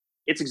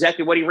it's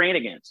exactly what he ran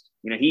against.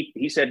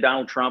 He said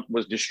Donald Trump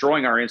was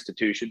destroying our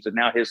institutions, and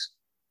now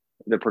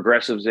the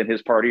progressives in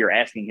his party are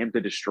asking him to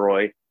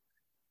destroy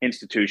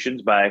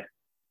institutions by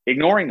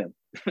ignoring them,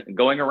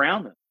 going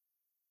around them.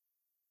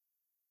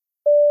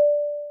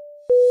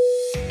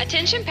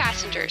 Attention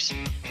passengers,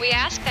 we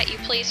ask that you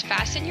please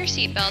fasten your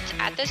seatbelts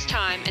at this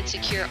time and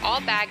secure all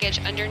baggage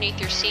underneath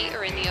your seat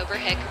or in the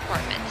overhead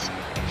compartments.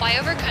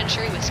 Flyover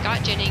Country with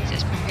Scott Jennings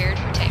is prepared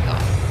for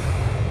takeoff.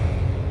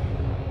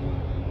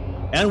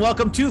 And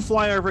welcome to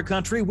Flyover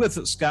Country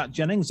with Scott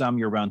Jennings. I'm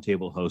your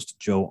roundtable host,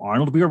 Joe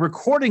Arnold. We are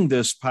recording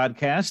this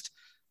podcast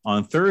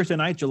on Thursday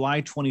night,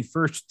 July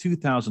 21st,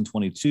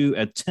 2022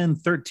 at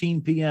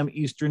 10:13 p.m.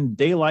 Eastern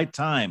Daylight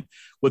Time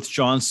with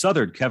Sean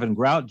Southard, Kevin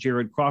Grout,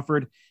 Jared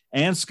Crawford,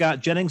 and Scott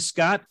Jennings.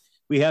 Scott,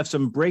 we have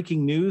some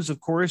breaking news, of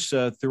course,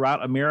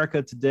 throughout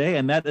America today,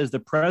 and that is the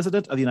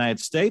President of the United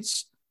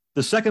States,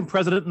 the second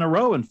president in a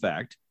row, in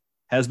fact,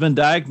 has been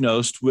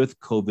diagnosed with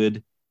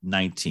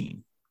COVID-19.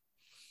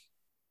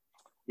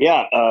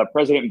 Yeah,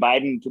 President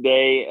Biden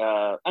today,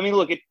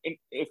 look,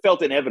 it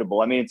felt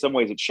inevitable. In some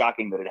ways it's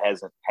shocking that it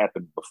hasn't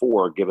happened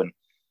before, given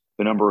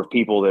the number of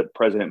people that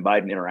President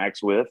Biden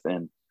interacts with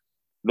and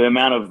the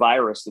amount of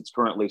virus that's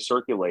currently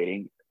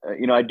circulating.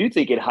 I do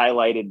think it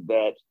highlighted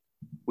that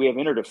we have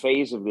entered a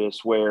phase of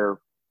this where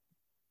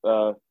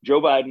Joe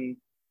Biden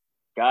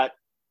got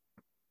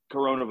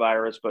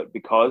coronavirus, but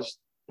because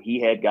he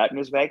had gotten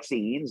his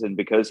vaccines and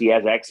because he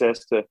has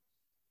access to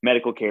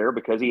medical care,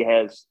 because he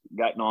has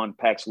gotten on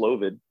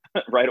Paxlovid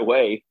right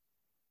away,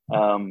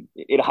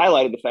 it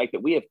highlighted the fact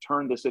that we have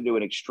turned this into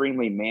an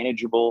extremely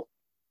manageable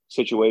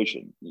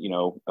situation.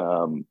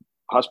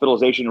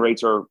 Hospitalization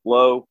rates are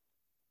low.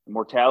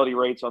 Mortality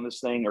rates on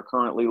this thing are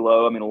currently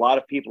low. A lot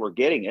of people are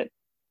getting it,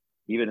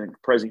 even in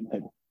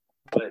President,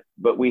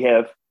 but we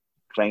have,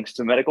 thanks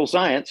to medical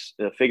science,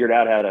 figured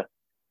out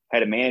how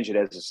to manage it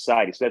as a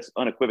society. So that's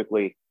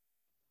unequivocally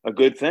a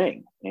good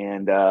thing.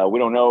 And we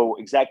don't know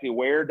exactly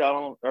where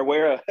Joe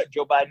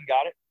Biden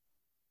got it,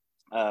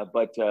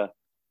 but a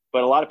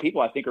lot of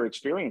people, I think, are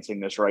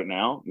experiencing this right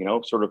now.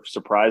 Sort of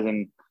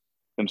surprising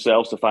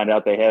themselves to find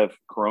out they have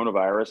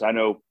coronavirus. I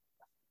know,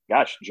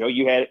 gosh, Joe,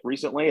 you had it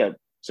recently.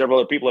 Several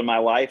other people in my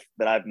life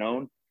that I've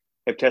known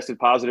have tested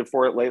positive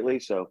for it lately.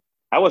 So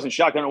I wasn't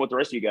shocked. I don't know what the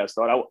rest of you guys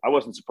thought. I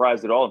wasn't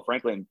surprised at all. And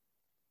frankly,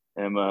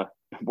 I'm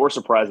more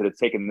surprised that it's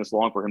taken this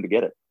long for him to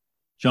get it.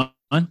 John?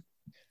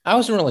 I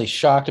wasn't really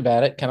shocked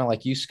about it, kind of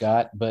like you,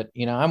 Scott, but,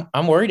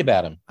 I'm worried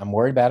about him. I'm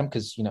worried about him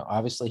because,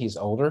 obviously he's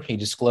older. He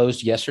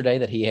disclosed yesterday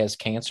that he has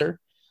cancer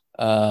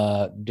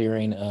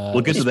during.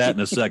 We'll get to that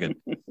in a second.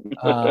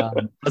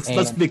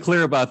 Let's be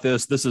clear about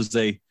this. This is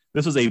a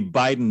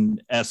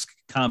Biden-esque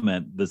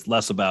comment that's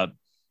less about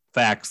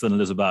facts than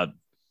it is about,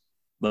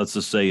 let's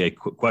just say, a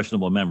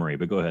questionable memory.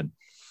 But go ahead.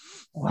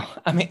 Well,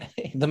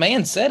 the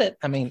man said it.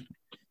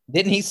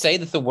 Didn't he say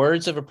that the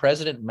words of a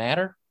president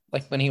matter?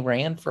 Like when he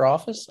ran for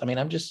office?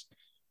 I'm just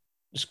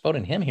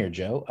quoting him here,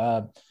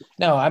 Joe.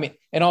 No,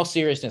 in all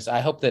seriousness, I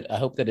hope that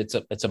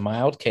it's a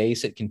mild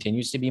case. It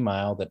continues to be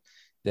mild.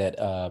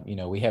 That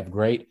we have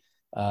great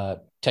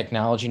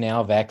technology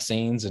now,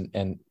 vaccines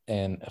and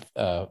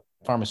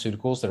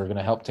pharmaceuticals that are going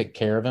to help take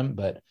care of him.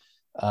 But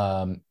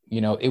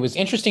it was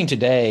interesting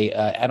today.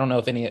 I don't know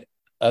if any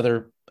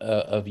other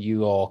of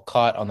you all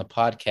caught on the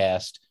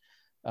podcast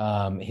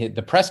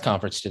the press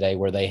conference today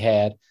where they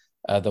had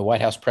the White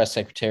House press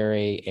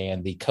secretary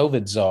and the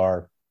COVID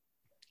czar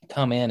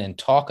come in and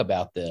talk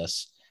about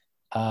this.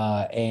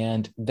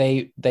 And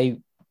they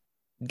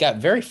got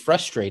very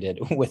frustrated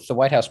with the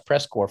White House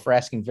press corps for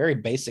asking very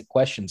basic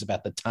questions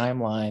about the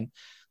timeline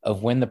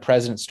of when the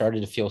president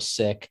started to feel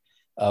sick,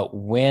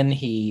 when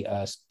he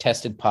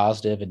tested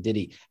positive, and did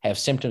he have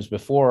symptoms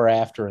before or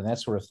after, and that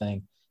sort of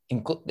thing,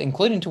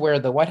 including to where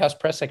the White House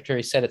press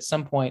secretary said at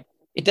some point,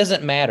 it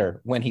doesn't matter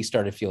when he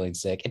started feeling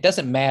sick. It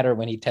doesn't matter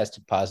when he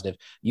tested positive.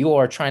 You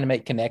are trying to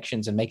make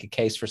connections and make a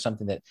case for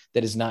something that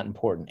is not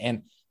important.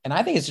 And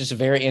I think it's just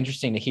very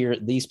interesting to hear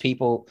these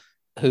people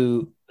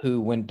who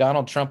when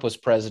Donald Trump was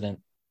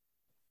president,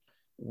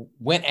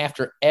 went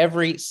after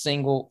every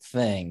single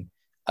thing.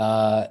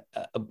 The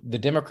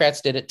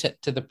Democrats did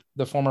it to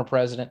the former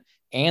president,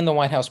 and the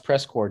White House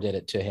press corps did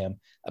it to him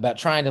about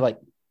trying to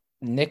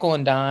nickel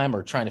and dime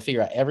or trying to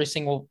figure out every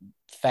single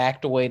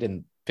factoid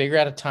and figure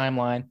out a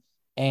timeline.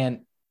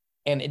 And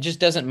it just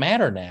doesn't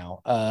matter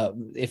now.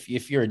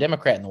 If you're a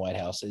Democrat in the White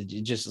House, it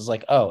just is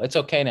like, oh, it's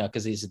okay now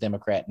because he's a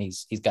Democrat and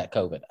he's got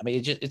COVID.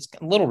 It's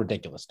a little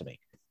ridiculous to me.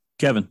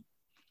 Kevin.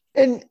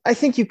 And I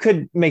think you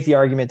could make the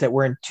argument that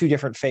we're in two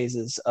different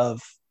phases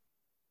of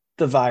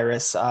the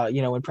virus.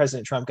 When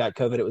President Trump got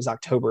COVID, it was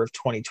October of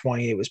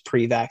 2020. It was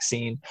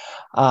pre-vaccine.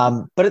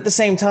 But at the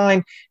same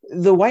time,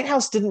 the White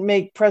House didn't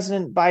make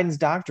President Biden's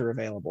doctor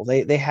available.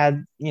 They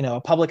had,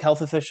 a public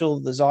health official,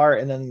 the czar,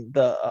 and then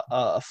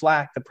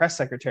Flack, the press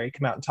secretary,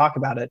 come out and talk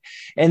about it.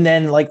 And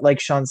then, like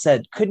Sean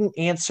said, couldn't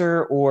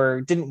answer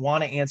or didn't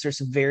want to answer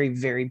some very,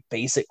 very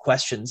basic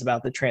questions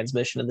about the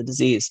transmission of the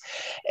disease.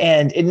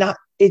 And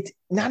it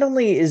not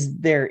only is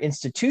their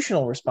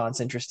institutional response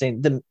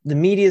interesting, the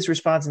media's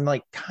response and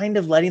like kind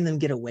of letting them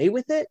get away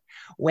with it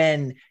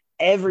when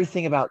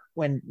everything about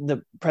when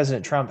the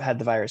President Trump had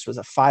the virus was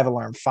a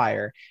 5-alarm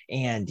fire.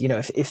 And, you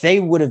know, if they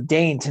would have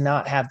deigned to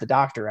not have the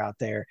doctor out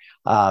there,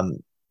 I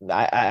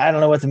don't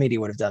know what the media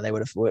would have done. They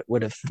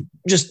would have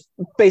just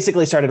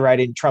basically started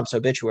writing Trump's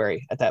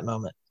obituary at that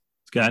moment.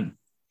 Scott?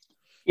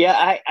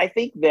 Yeah, I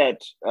think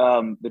that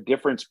the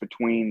difference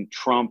between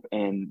Trump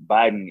and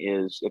Biden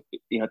is,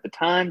 at the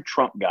time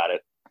Trump got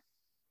it,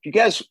 if you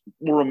guys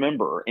will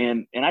remember,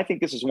 and I think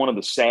this is one of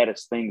the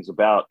saddest things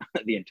about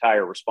the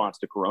entire response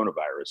to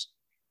coronavirus,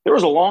 there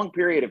was a long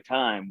period of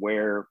time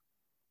where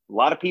a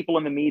lot of people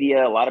in the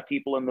media, a lot of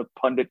people in the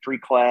punditry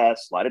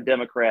class, a lot of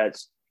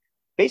Democrats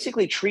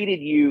basically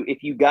treated you,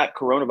 if you got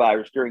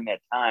coronavirus during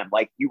that time,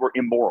 like you were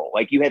immoral,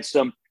 like you had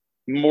some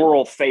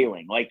moral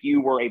failing, like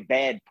you were a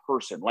bad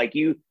person, like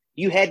you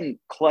hadn't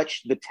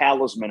clutched the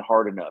talisman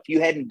hard enough,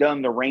 you hadn't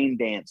done the rain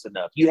dance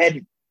enough, you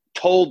hadn't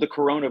told the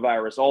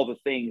coronavirus all the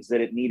things that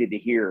it needed to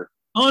hear.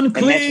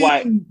 Unclean, and that's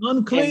why,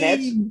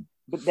 unclean.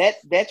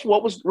 That's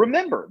what was,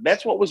 remember,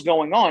 that's what was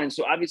going on. And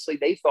so obviously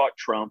they thought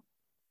Trump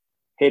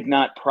had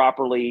not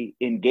properly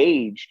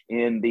engaged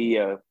in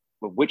the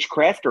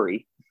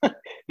witchcraftery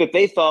that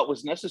they thought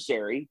was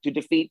necessary to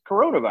defeat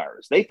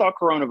coronavirus. They thought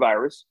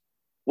coronavirus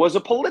was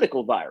a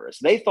political virus.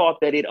 They thought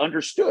that it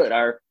understood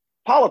our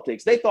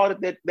politics. They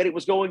thought that it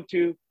was going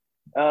to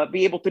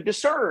be able to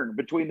discern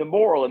between the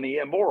moral and the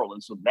immoral.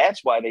 And so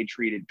that's why they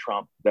treated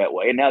Trump that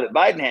way. And now that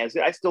Biden has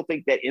it, I still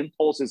think that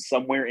impulse is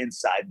somewhere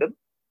inside them.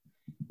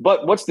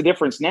 But what's the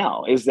difference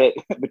now is that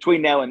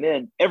between now and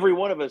then, every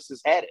one of us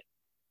has had it,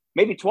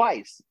 maybe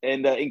twice,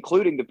 and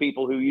including the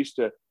people who used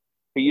to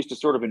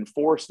sort of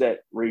enforce that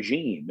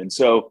regime. And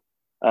so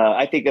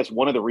I think that's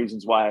one of the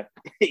reasons why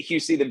you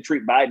see them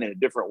treat Biden in a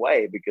different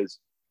way, because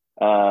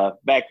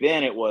back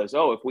then it was,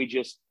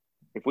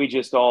 if we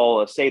just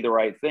all say the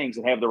right things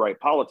and have the right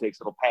politics,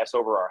 it'll pass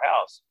over our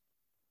house.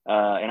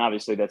 And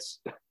obviously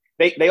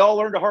they all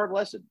learned a hard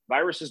lesson.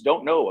 Viruses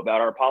don't know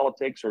about our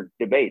politics or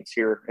debates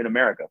here in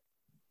America.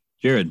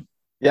 Jared.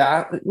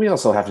 Yeah, we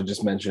also have to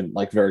just mention,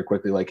 like, very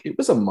quickly, like, it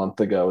was a month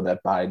ago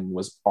that Biden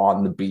was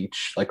on the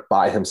beach, like,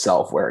 by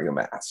himself wearing a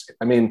mask.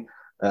 I mean,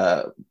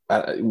 I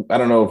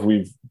don't know if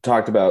we've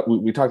talked about,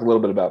 we talked a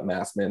little bit about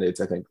mask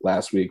mandates, I think,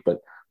 last week, but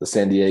the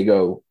San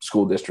Diego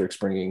school district's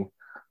bringing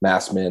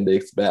mask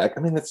mandates back. I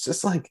mean, it's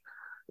just like,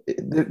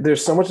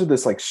 there's so much of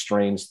this, like,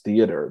 strange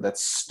theater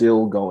that's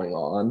still going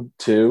on,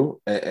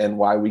 too, and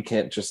why we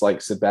can't just,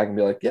 like, sit back and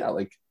be like, yeah,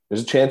 like,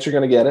 there's a chance you're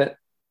going to get it,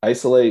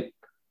 isolate,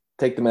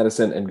 take the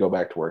medicine, and go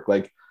back to work.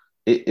 Like,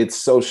 it's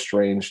so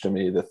strange to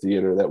me, the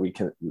theater that we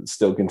can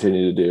still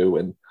continue to do.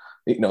 And,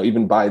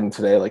 even Biden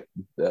today, like,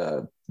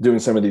 doing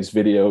some of these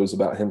videos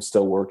about him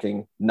still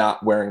working,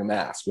 not wearing a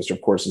mask, which of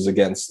course is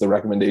against the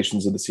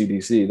recommendations of the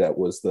CDC. That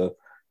was the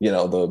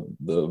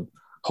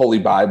Holy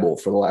Bible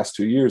for the last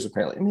 2 years,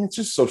 apparently. I mean, it's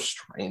just so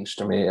strange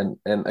to me. And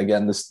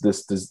again, this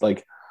is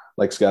like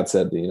Scott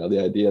said,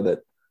 the idea that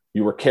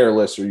you were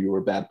careless or you were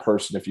a bad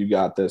person if you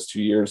got this 2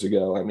 years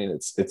ago. I mean,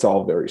 it's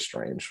all very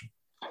strange.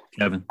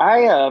 Kevin,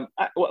 well,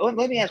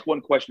 let me ask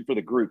one question for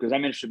the group, because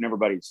I'm interested in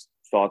everybody's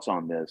thoughts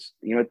on this.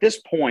 At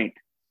this point,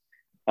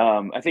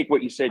 I think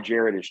what you said,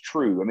 Jared, is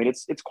true. I mean,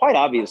 it's quite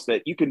obvious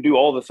that you can do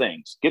all the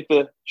things, get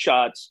the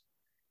shots,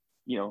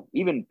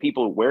 even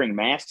people wearing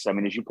masks. I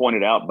mean, as you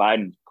pointed out,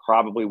 Biden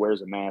probably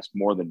wears a mask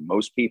more than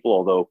most people,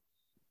 although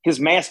his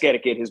mask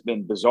etiquette has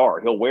been bizarre.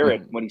 He'll wear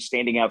it when he's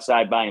standing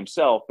outside by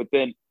himself, but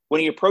then when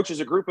he approaches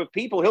a group of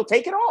people, he'll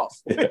take it off,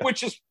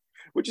 which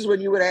is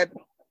when you would have.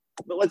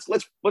 But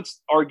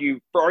let's argue,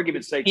 for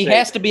argument's sake. He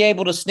has to be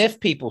able to sniff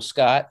people,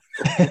 Scott.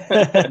 He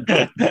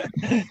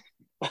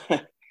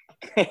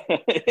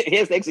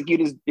has to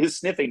execute his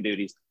sniffing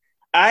duties.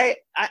 I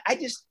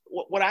just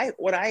what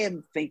I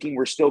am thinking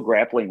we're still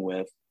grappling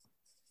with,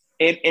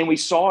 and we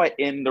saw it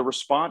in the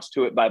response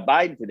to it by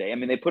Biden today. I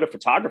mean, they put a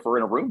photographer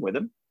in a room with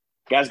him.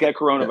 Guy's got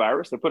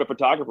coronavirus. They put a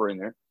photographer in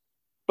there.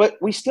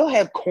 But we still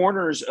have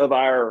corners of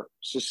our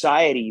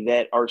society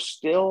that are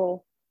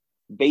still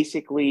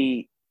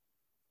basically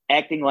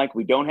acting like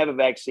we don't have a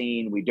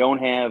vaccine. We don't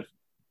have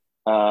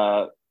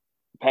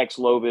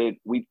Paxlovid.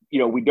 We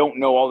don't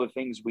know all the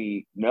things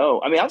we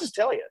know. I mean, I'll just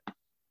tell you,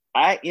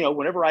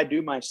 whenever I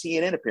do my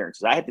CNN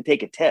appearances, I have to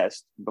take a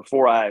test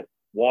before I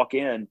walk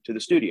in to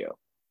the studio.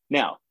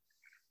 Now,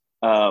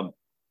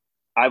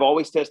 I've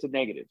always tested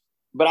negative,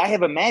 but I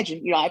have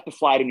imagined, I have to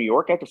fly to New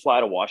York. I have to fly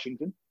to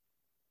Washington.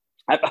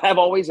 I've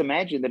always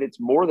imagined that it's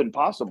more than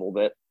possible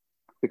that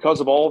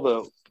because of all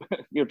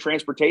the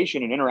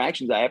transportation and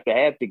interactions I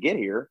have to get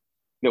here,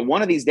 that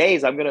one of these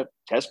days I'm going to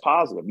test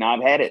positive. Now,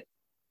 I've had it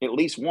at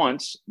least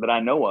once that I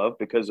know of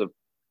because of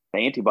the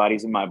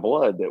antibodies in my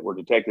blood that were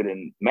detected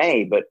in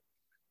May. But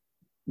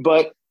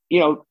the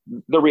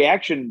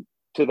reaction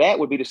to that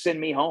would be to send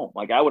me home.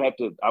 Like I would have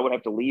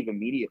to leave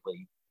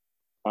immediately.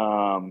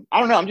 I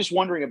don't know. I'm just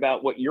wondering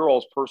about what your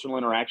all's personal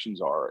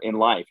interactions are in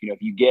life.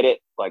 If you get it,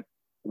 like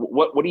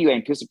what do you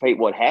anticipate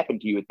what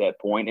happened to you at that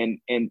point?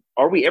 And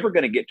are we ever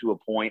going to get to a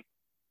point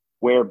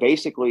where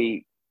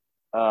basically,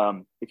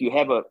 if you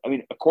have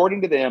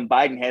according to them,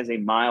 Biden has a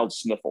mild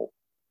sniffle.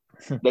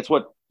 That's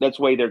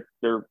why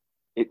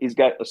he's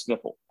got a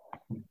sniffle.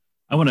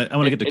 I want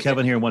to get to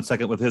Kevin here in 1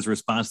 second with his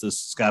response to this,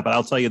 Scott, but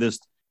I'll tell you this.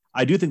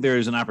 I do think there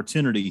is an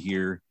opportunity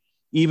here,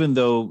 even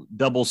though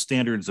double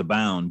standards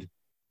abound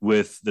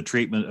with the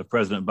treatment of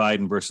President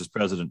Biden versus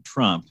President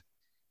Trump.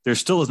 There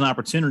still is an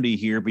opportunity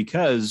here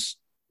because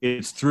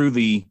it's through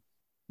the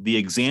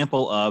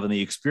example of and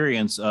the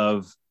experience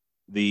of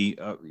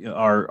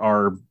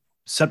our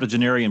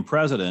septuagenarian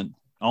president,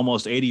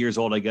 almost 80 years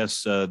old, I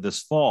guess,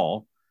 this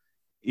fall,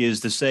 is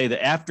to say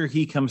that after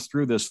he comes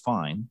through this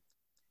fine,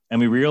 and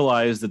we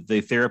realize that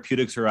the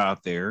therapeutics are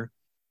out there,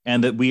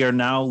 and that we are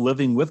now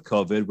living with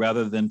COVID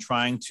rather than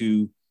trying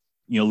to,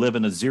 live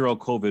in a zero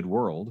COVID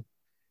world,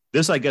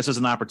 this, I guess, is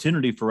an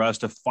opportunity for us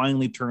to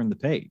finally turn the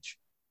page.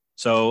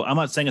 So I'm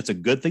not saying it's a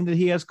good thing that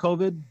he has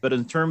COVID, but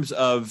in terms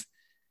of,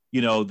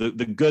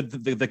 the good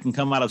that can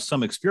come out of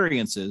some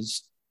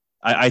experiences,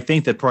 I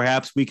think that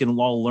perhaps we can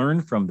all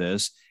learn from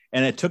this.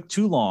 And it took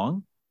too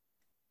long.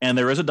 And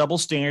there is a double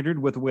standard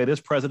with the way this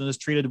president is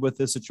treated with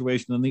this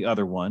situation than the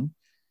other one.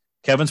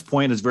 Kevin's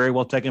point is very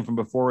well taken from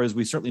before, as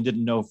we certainly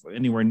didn't know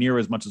anywhere near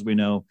as much as we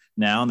know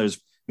now. And there's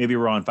maybe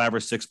we're on 5 or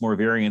 6 more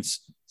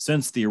variants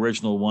since the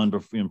original one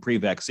in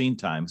pre-vaccine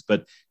times.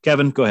 But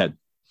Kevin, go ahead.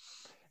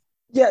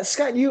 Yeah,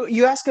 Scott,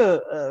 you ask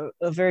a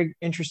very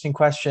interesting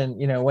question.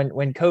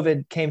 When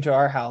COVID came to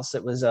our house,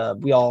 it was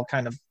we all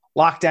kind of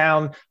locked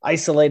down,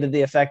 isolated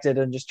the affected,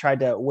 and just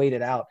tried to wait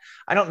it out.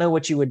 I don't know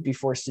what you would be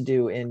forced to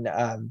do in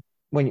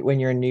when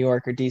you're in New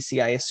York or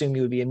DC. I assume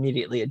you would be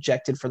immediately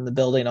ejected from the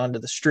building onto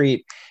the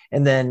street,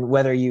 and then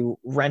whether you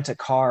rent a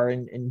car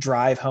and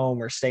drive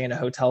home or stay in a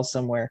hotel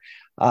somewhere,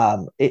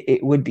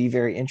 it would be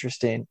very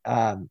interesting.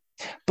 You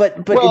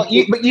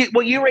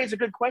raise a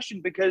good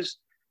question, because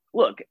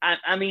look,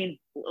 I mean,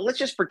 let's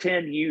just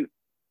pretend you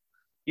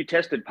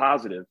tested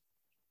positive.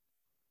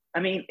 I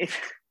mean,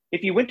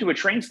 if you went to a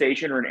train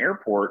station or an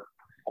airport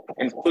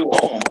and flew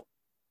home,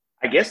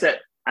 I guess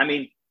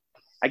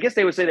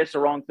they would say that's the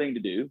wrong thing to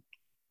do.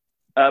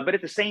 But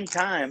at the same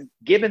time,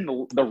 given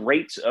the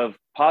rates of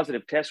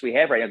positive tests we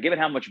have right now, given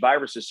how much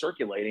virus is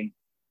circulating,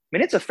 I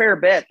mean, it's a fair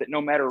bet that no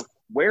matter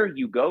where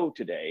you go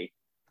today,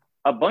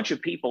 a bunch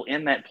of people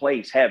in that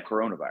place have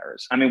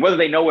coronavirus. I mean, whether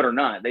they know it or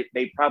not,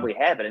 they probably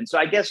have it. And so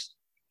I guess,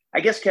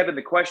 Kevin,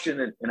 the question,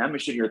 and I'm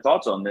interested in your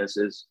thoughts on this,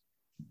 is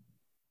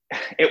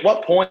at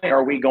what point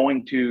are we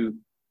going to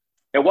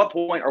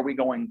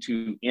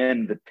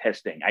end the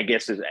testing? I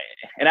guess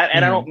I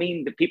don't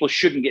mean that people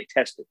shouldn't get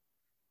tested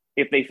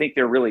if they think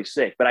they're really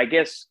sick, but I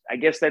guess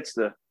that's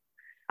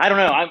I don't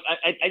know.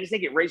 I just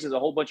think it raises a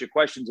whole bunch of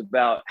questions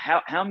about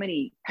how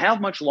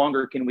much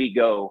longer can we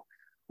go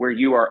where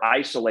you are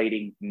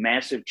isolating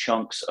massive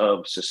chunks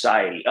of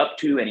society, up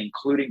to and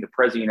including the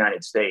president of the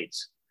United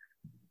States,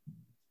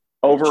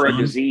 over a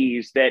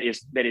disease that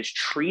is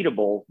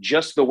treatable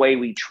just the way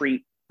we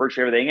treat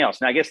virtually everything else.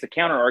 Now, I guess the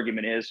counter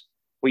argument is,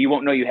 well, you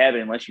won't know you have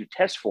it unless you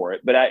test for it.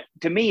 But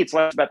to me, it's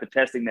less about the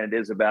testing than it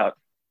is about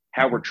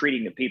how we're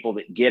treating the people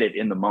that get it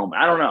in the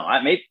moment. I don't know.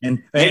 Maybe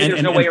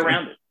there's no way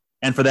around it.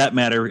 And for that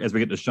matter, as we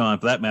get to Sean,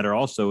 for that matter,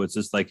 also, it's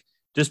just like,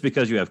 just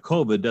because you have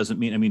COVID doesn't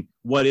mean,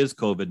 what is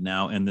COVID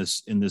now in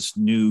this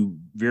new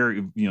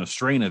very,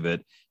 strain of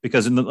it?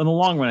 Because in the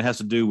long run, it has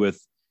to do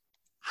with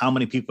how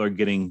many people are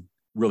getting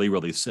really,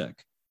 really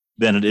sick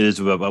than it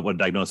is about what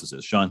diagnosis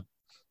is. Sean?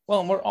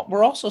 Well,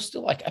 we're also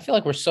still I feel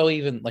like we're so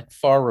even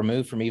far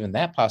removed from even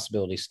that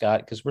possibility, Scott,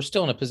 because we're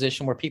still in a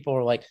position where people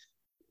are like,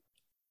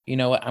 I'm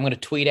going to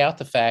tweet out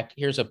the fact,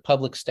 here's a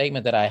public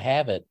statement that I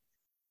have it.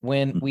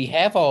 When we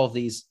have all of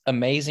these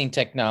amazing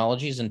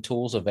technologies and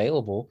tools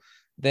available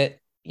that,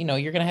 you're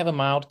going to have a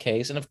mild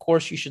case. And of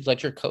course you should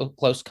let your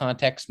close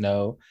contacts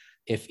know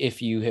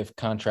if you have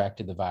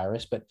contracted the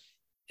virus, but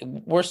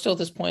we're still at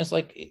this point. It's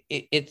like,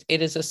 it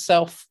is a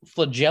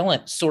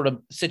self-flagellant sort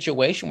of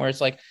situation where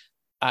it's like,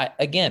 I'll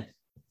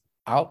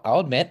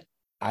admit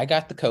I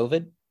got the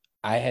COVID.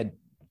 I had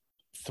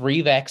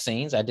 3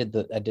 vaccines. I did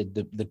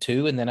the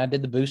 2, and then I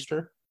did the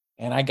booster,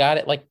 and I got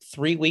it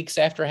 3 weeks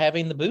after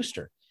having the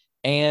booster.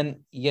 And,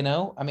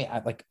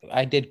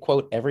 I did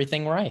quote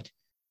everything right.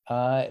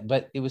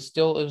 But it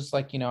was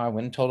like, I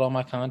went and told all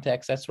my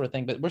contacts, that sort of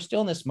thing. But we're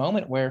still in this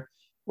moment where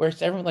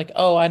it's everyone like,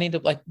 oh, I need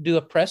to do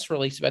a press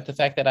release about the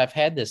fact that I've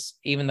had this,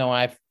 even though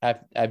I've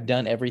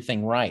done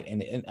everything right.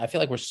 And I feel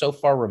like we're so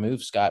far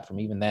removed, Scott, from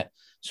even that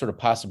sort of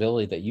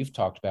possibility that you've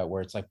talked about,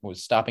 where it's like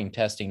stopping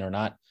testing or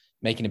not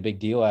making a big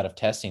deal out of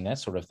testing, that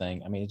sort of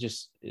thing. I mean,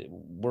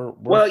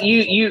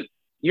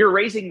 you're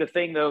raising the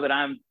thing though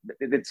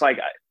that's like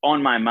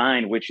on my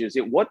mind, which is,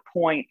 at what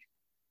point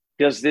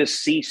does this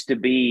cease to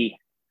be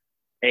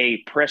a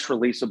press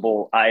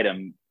releasable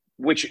item,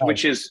 which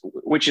is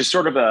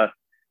sort of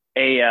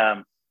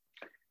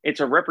it's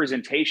a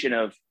representation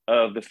of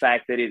the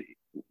fact that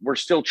we're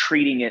still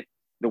treating it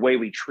the way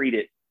we treat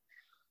it,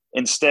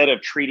 instead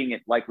of treating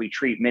it like we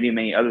treat many,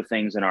 many other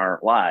things in our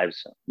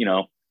lives.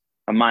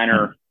 A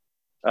minor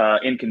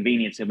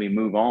inconvenience and we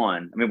move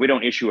on. I mean, we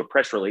don't issue a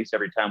press release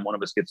every time one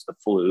of us gets the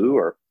flu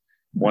or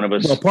one of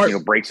us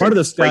breaks part of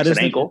this, Scott, an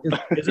ankle.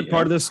 Isn't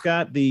part of this,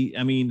 Scott?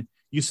 You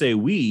say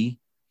we,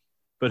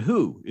 but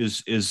who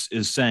is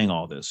saying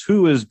all this?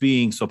 Who is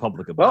being so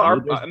public about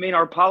it? Well,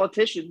 our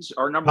politicians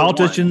are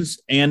politicians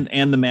one.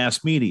 and the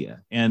mass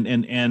media.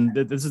 And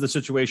this is the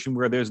situation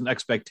where there's an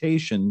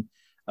expectation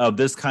of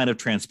this kind of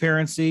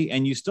transparency.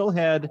 And you still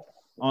had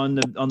on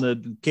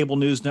the cable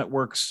news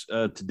networks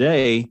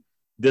today,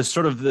 this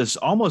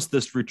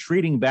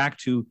retreating back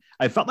to,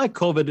 I felt like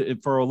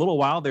COVID for a little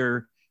while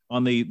there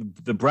on the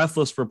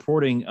breathless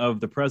reporting of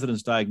the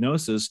president's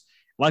diagnosis,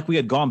 like we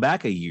had gone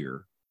back a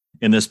year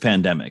in this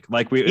pandemic.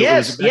 Like we,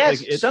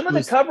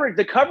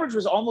 the coverage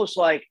was almost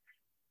like,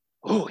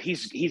 oh,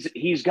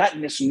 he's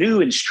gotten this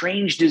new and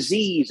strange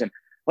disease, and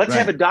let's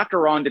have a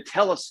doctor on to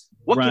tell us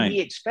what can we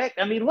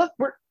expect. I mean, look,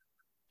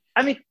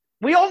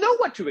 we all know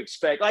what to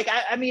expect. Like,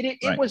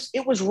 it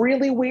was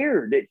really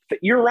weird.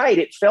 You're right.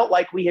 It felt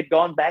like we had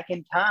gone back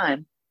in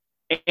time,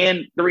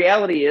 and the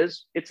reality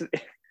is,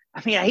 I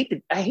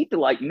hate to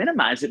like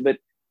minimize it, but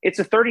it's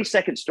a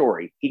 30-second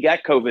story. He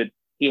got COVID.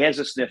 He has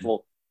a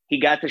sniffle. He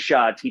got the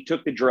shots. He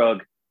took the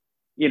drug.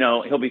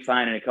 He'll be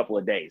fine in a couple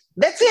of days.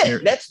 That's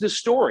it. That's the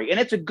story. And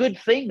it's a good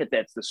thing that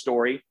that's the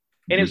story.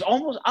 And I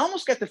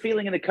almost got the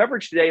feeling in the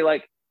coverage today,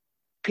 like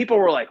people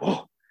were like,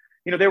 oh,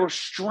 they were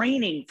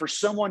straining for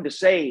someone to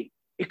say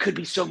it could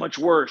be so much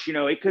worse.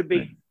 It could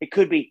be.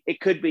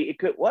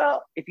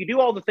 Well, if you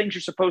do all the things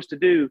you're supposed to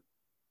do,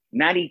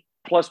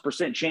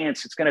 90+%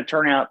 chance it's going to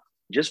turn out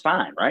just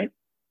fine, right?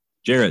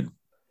 Jared.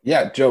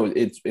 Yeah, Joe,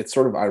 it's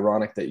sort of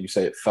ironic that you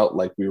say it felt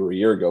like we were a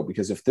year ago,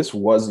 because if this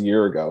was a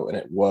year ago and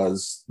it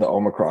was the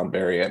Omicron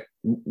variant,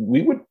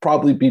 we would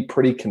probably be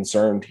pretty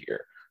concerned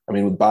here. I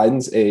mean, with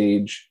Biden's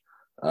age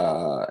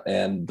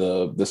and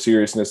the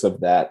seriousness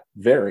of that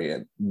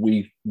variant,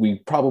 we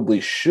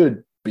probably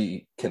should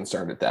be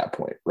concerned at that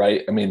point,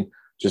 right? I mean,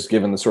 just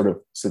given the sort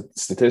of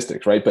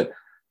statistics, right? But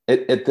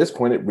at this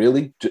point, it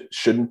really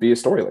shouldn't be a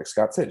story. Like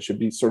Scott said, it should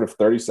be sort of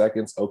 30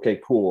 seconds. Okay,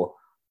 cool.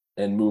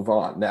 And move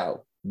on.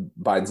 Now,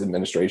 Biden's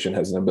administration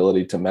has an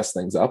ability to mess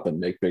things up and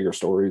make bigger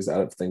stories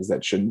out of things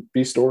that shouldn't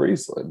be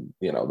stories. And,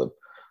 the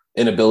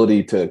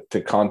inability to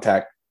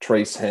contact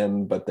trace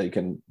him, but they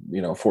can,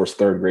 force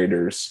third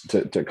graders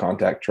to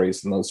contact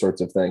trace and those sorts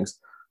of things.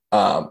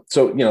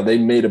 So, they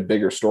made a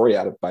bigger story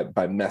out of it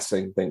by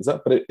messing things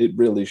up, but it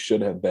really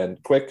should have been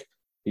quick.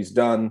 He's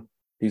done.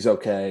 He's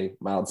okay.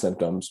 Mild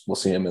symptoms. We'll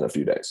see him in a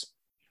few days.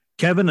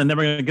 Kevin, and then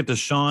we're going to get to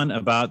Sean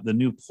about the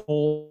new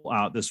poll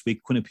out this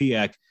week,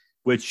 Quinnipiac,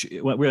 which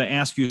we're going to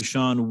ask you,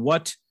 Sean,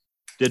 what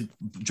did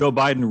Joe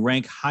Biden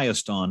rank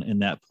highest on in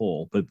that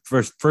poll? But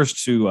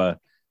first to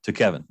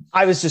Kevin.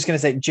 I was just going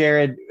to say,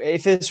 Jared,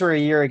 if this were a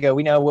year ago,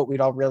 we know what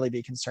we'd all really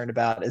be concerned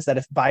about is that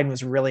if Biden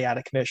was really out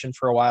of commission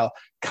for a while,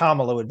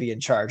 Kamala would be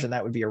in charge, and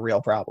that would be a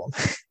real problem.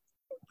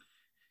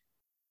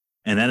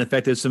 And that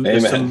affected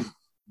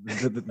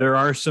there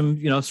are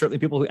some, certainly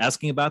people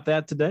asking about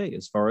that today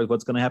as far as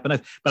what's going to happen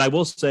next. But I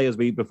will say,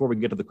 before we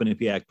get to the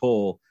Quinnipiac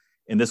poll,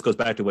 and this goes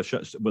back to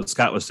what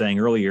Scott was saying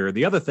earlier.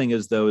 The other thing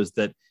is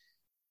that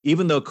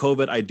even though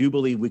COVID, I do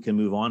believe we can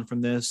move on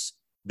from this.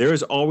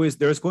 There's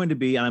going to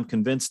be, and I'm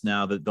convinced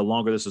now that the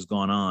longer this has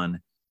gone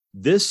on,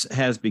 this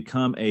has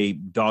become a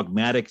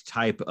dogmatic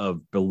type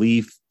of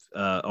belief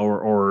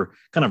or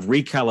kind of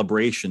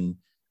recalibration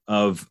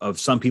of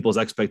some people's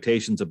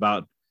expectations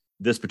about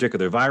this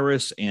particular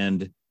virus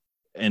and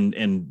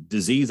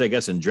disease, I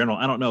guess, in general.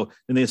 I don't know,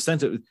 in the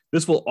sense that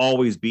this will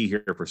always be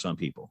here for some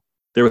people.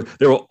 There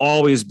will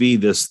always be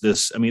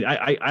this. I mean,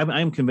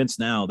 I'm convinced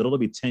now that it'll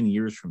be 10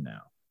 years from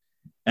now,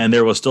 and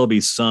there will still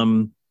be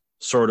some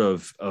sort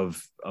of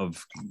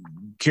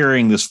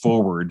carrying this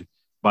forward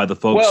by the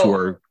folks who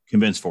are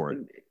convinced for it.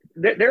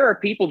 There are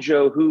people,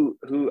 Joe,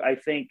 who I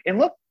think, and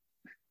look,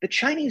 the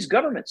Chinese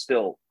government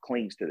still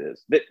clings to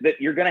this, that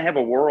you're going to have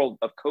a world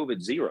of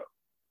COVID zero,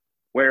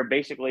 where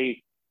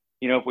basically,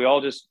 if we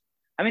all just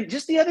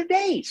the other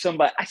day,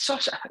 I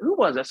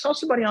saw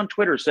somebody on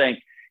Twitter saying,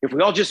 if we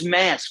all just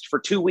masked for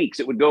 2 weeks,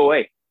 it would go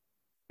away.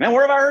 Man,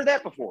 where have I heard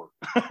that before?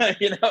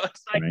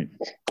 It's like right.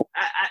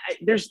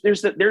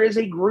 There is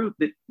a group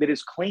that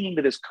is clinging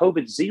to this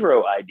COVID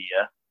zero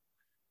idea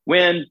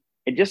when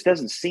it just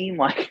doesn't seem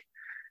like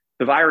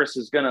the virus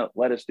is going to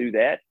let us do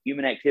that.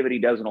 Human activity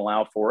doesn't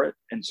allow for it.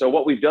 And so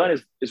what we've done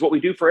is what we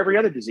do for every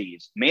other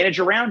disease, manage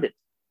around it.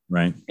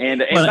 Right.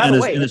 And by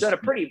the way, it's done a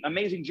pretty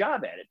amazing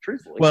job at it,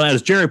 truthfully. Well,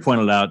 as Jerry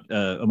pointed out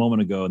a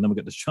moment ago, and then we'll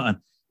get to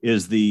Sean,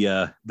 is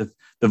the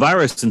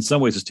virus in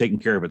some ways is taking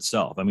care of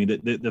itself. I mean,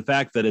 the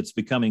fact that it's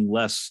becoming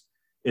less,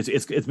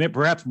 it's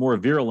perhaps more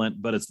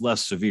virulent, but it's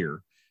less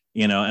severe,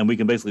 and we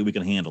can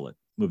handle it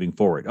moving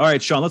forward. All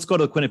right, Sean, let's go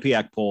to the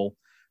Quinnipiac poll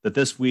that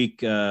this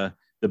week, the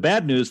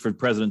bad news for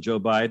President Joe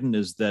Biden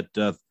is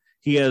that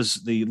he has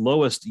the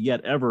lowest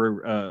yet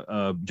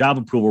ever job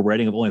approval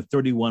rating of only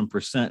 31%,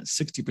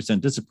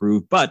 60%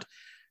 disapproved. But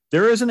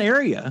there is an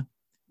area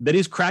that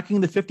he's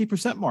cracking the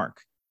 50% mark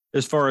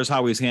as far as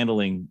how he's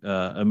handling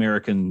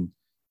American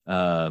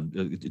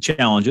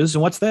challenges.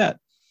 And what's that?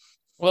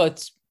 Well,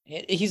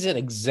 he's at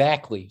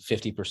exactly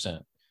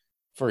 50%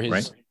 for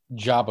his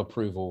job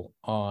approval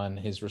on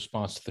his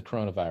response to the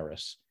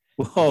coronavirus.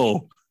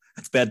 Whoa,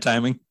 that's bad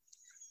timing.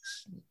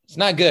 It's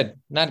not good.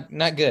 Not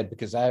good,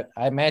 because I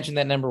imagine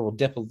that number will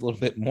dip a little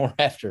bit more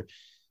after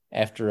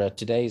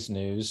today's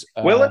news.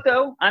 Will it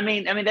though? I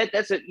mean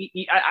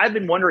I've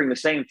been wondering the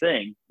same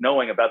thing,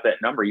 knowing about that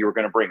number you were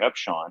going to bring up,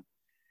 Sean.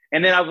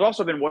 And then I've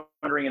also been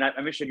wondering, and I'm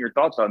interested in your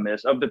thoughts on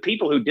this, of the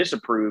people who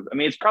disapprove. I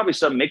mean, it's probably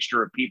some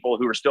mixture of people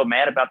who are still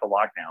mad about the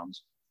lockdowns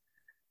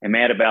and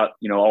mad about,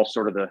 all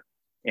sort of the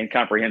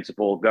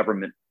incomprehensible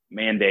government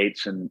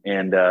mandates and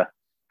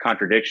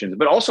contradictions,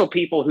 but also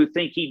people who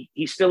think he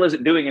still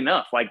isn't doing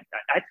enough. Like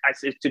I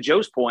to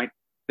Joe's point,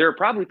 there are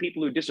probably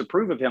people who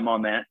disapprove of him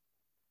on that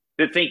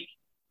think,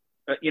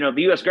 the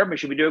U.S. government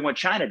should be doing what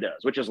China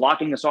does, which is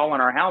locking us all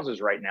in our houses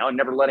right now and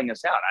never letting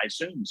us out. I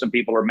assume some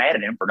people are mad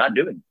at him for not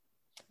doing it.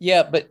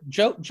 Yeah, but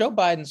Joe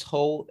Biden's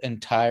whole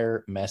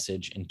entire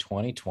message in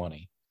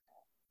 2020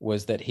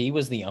 was that he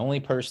was the only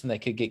person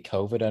that could get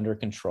COVID under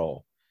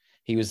control.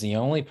 He was the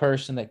only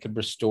person that could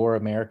restore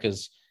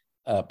America's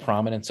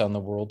prominence on the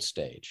world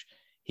stage.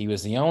 He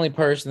was the only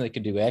person that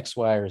could do X,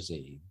 Y, or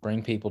Z,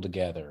 bring people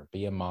together,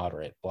 be a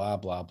moderate, blah,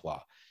 blah,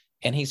 blah.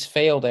 And he's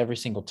failed every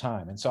single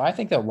time. And so I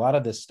think that a lot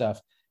of this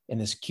stuff in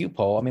this Q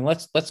poll, I mean,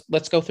 let's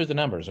go through the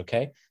numbers,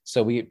 okay?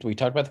 So we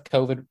talked about the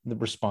COVID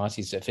response.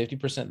 He's at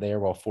 50% there,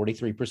 while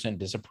 43%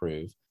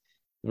 disapprove.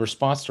 The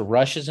response to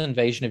Russia's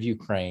invasion of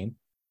Ukraine,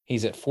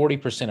 he's at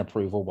 40%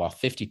 approval, while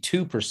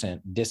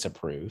 52%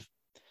 disapprove.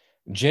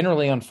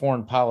 Generally on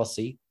foreign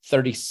policy,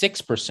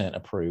 36%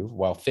 approve,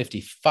 while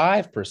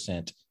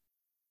 55%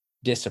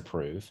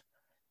 disapprove,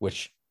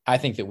 which I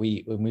think that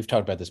we've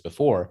talked about this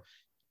before,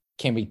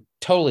 can be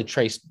totally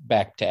traced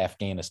back to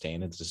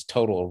Afghanistan. It's this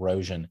total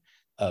erosion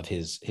of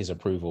his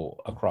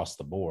approval across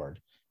the board.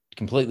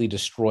 Completely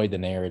destroyed the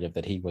narrative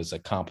that he was a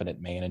competent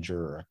manager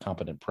or a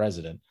competent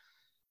president.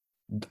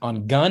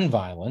 On gun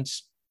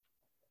violence,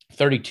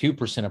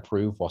 32%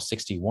 approve, while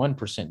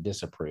 61%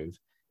 disapprove.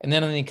 And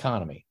then on the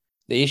economy,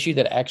 the issue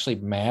that actually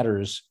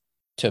matters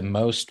to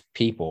most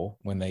people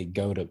when they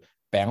go to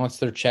balance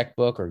their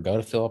checkbook or go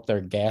to fill up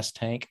their gas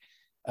tank,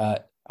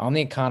 on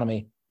the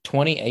economy,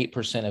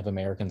 28% of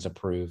Americans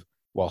approve,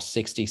 while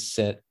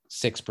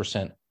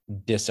 66%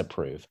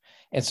 disapprove.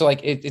 And so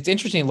it's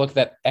interesting to look at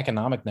that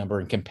economic number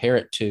and compare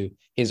it to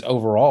his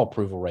overall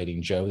approval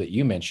rating, Joe, that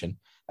you mentioned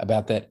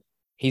about that.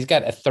 He's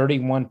got a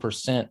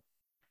 31%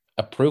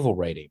 approval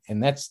rating.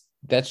 And that's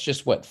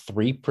just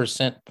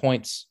 3%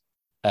 points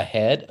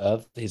ahead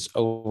of his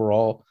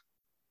overall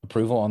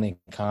approval on the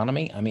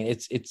economy. I mean,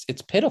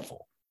 it's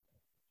pitiful.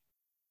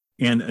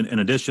 And in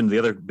addition, the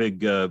other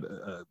big, at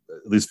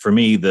least for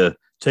me, the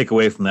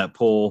takeaway from that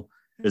poll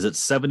is that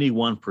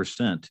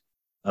 71%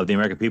 of the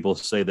American people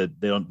say that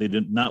they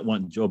did not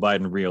want Joe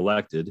Biden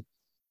reelected.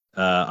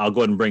 I'll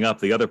go ahead and bring up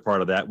the other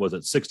part of that was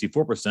that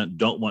 64%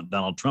 don't want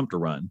Donald Trump to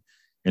run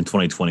in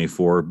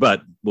 2024,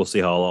 but we'll see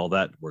how all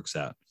that works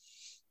out.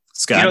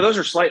 Scott, those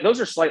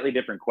are slightly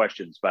different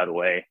questions, by the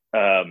way.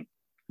 Yeah,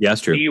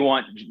 that's true. Do you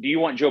want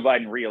Joe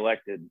Biden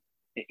reelected?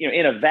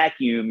 In a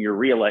vacuum, your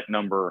reelect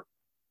number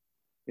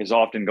is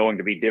often going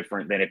to be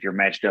different than if you're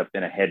matched up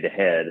in a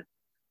head-to-head.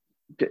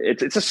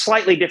 It's a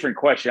slightly different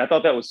question. I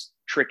thought that was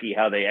tricky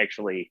how they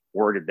actually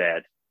worded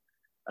that.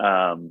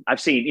 I've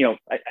seen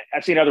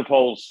other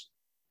polls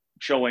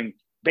showing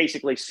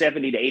basically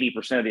 70 to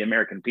 80% of the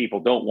American people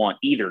don't want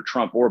either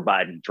Trump or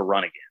Biden to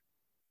run again.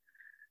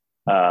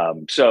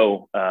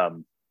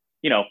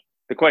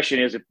 The question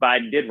is, if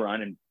Biden did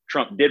run and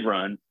Trump did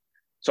run,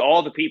 so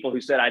all the people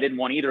who said I didn't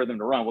want either of them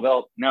to run,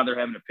 well, now they're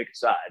having to pick a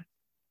side.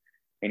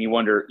 And you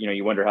wonder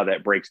how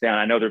that breaks down.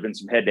 I know there've been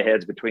some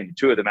head-to-heads between the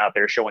two of them out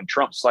there showing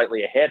Trump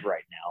slightly ahead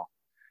right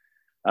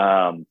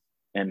now.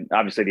 And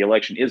obviously the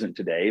election isn't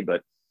today,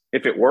 but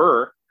if it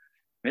were,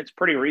 it's a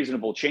pretty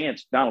reasonable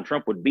chance Donald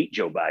Trump would beat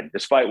Joe Biden,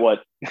 despite what,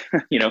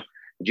 the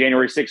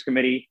January 6th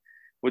committee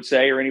would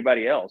say or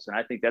anybody else. And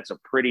I think that's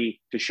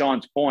to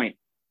Sean's point,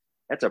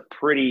 that's a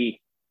pretty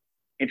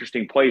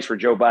interesting place for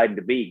Joe Biden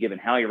to be, given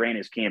how he ran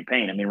his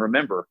campaign. I mean,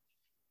 remember,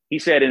 he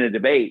said in a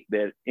debate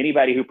that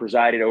anybody who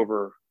presided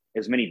over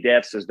as many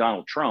deaths as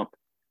Donald Trump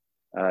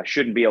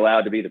shouldn't be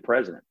allowed to be the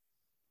president.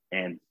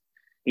 And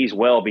he's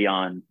well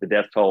beyond the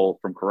death toll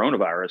from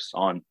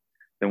coronavirus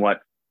than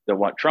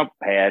what Trump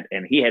had.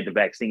 And he had the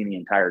vaccine the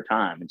entire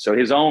time. And so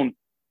his own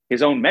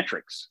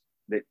metrics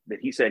that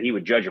he said he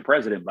would judge a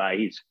president by,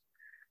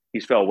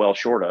 he's fell well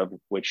short of,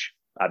 which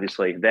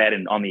obviously that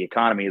and on the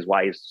economy is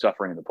why he's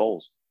suffering in the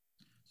polls.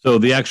 So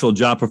the actual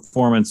job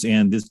performance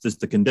and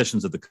the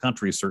conditions of the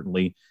country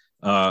certainly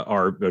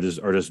are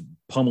just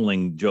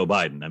pummeling Joe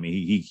Biden. I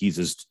mean,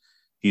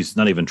 he's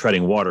not even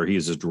treading water. He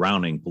is just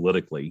drowning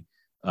politically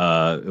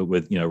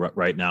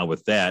right now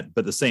with that.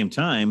 But at the same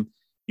time,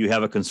 you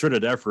have a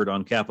concerted effort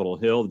on Capitol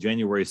Hill. The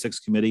January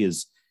 6th committee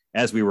is,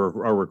 as we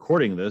are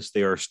recording this,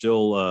 they are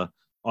still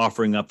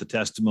offering up the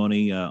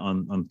testimony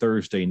on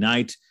Thursday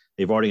night.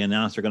 They've already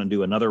announced they're going to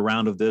do another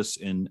round of this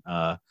in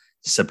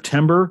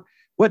September.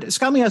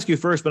 Scott, let me ask you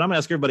first, but I'm going to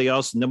ask everybody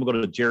else, and then we'll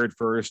go to Jared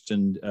first,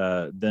 and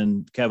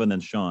then Kevin, then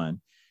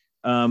Sean.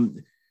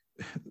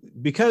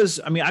 Because,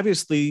 I mean,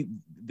 obviously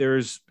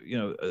there's,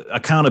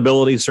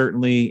 accountability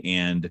certainly,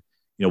 and,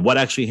 what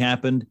actually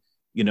happened,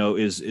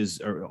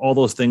 all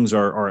those things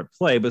are at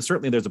play, but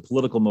certainly there's a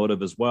political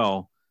motive as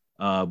well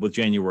with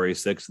January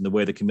 6th and the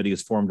way the committee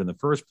is formed in the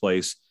first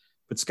place.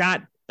 But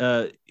Scott,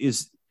 do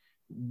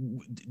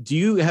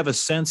you have a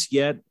sense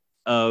yet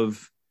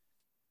of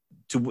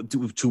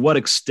to what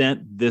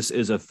extent this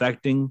is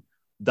affecting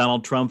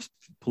Donald Trump's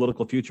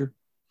political future?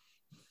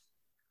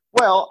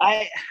 Well,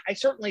 I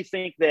certainly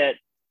think that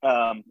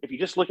if you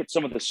just look at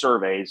some of the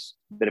surveys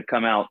that have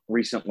come out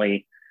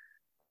recently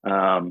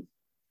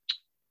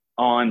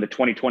on the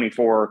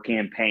 2024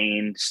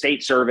 campaign,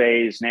 state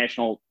surveys,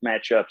 national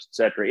matchups, et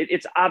cetera,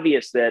 it's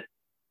obvious that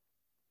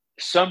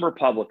some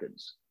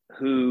Republicans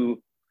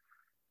who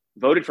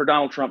voted for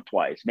Donald Trump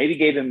twice, maybe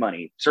gave him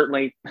money,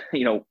 certainly,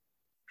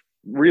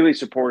 really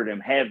supported him,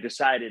 have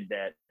decided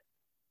that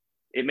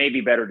it may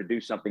be better to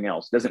do something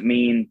else. Doesn't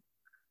mean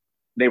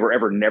they were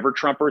ever never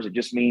Trumpers. It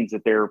just means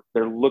that they're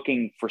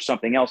looking for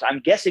something else. I'm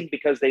guessing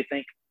because they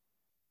think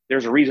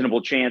there's a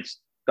reasonable chance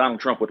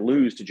Donald Trump would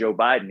lose to Joe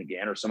Biden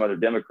again or some other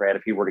Democrat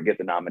if he were to get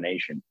the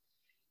nomination.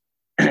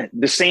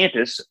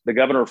 DeSantis, the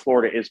governor of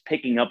Florida, is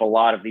picking up a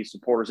lot of these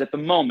supporters at the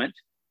moment.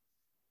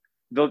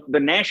 The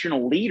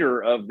national leader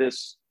of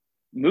this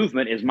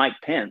movement is Mike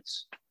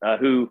Pence,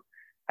 who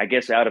I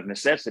guess out of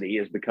necessity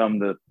has become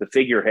the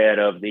figurehead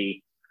of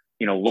the,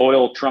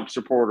 loyal Trump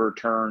supporter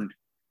turned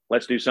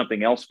let's do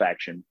something else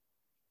faction.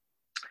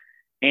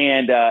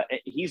 And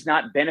he's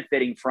not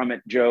benefiting from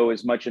it, Joe,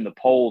 as much in the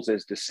polls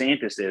as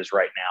DeSantis is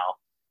right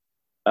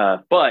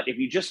now. But if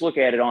you just look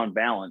at it on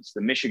balance,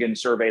 the Michigan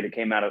survey that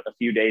came out a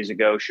few days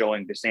ago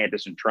showing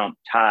DeSantis and Trump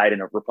tied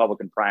in a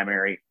Republican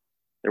primary.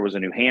 There was a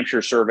New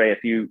Hampshire survey a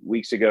few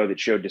weeks ago that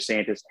showed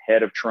DeSantis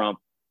ahead of Trump.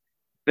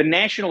 The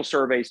national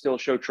surveys still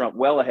show Trump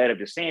well ahead of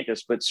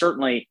DeSantis, but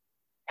certainly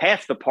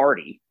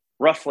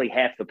roughly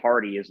half the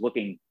party is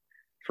looking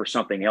for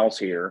something else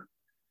here.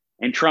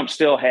 And Trump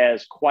still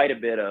has quite a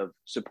bit of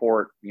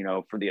support,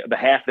 for the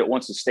half that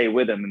wants to stay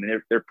with him. I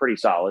mean, they're pretty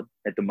solid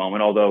at the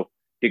moment, although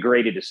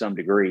degraded to some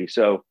degree.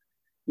 So,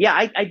 yeah,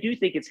 I do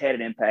think it's had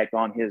an impact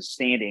on his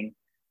standing.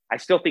 I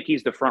still think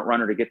he's the front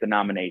runner to get the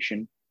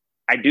nomination.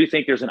 I do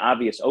think there's an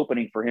obvious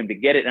opening for him to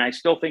get it. And I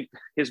still think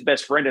his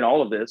best friend in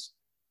all of this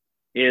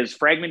is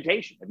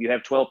fragmentation. If you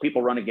have 12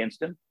 people run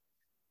against him,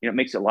 it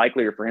makes it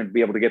likelier for him to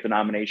be able to get the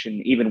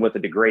nomination, even with a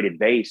degraded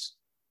base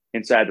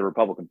inside the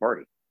Republican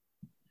Party.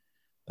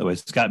 By the way,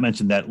 Scott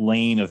mentioned that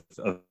lane of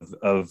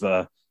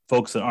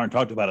folks that aren't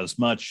talked about as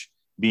much,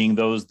 being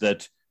those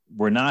that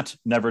were not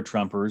never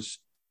Trumpers.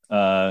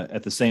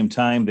 At the same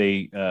time,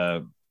 they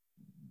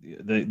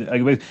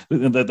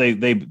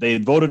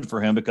voted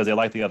for him because they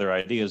like the other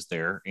ideas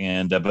there,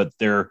 but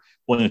they're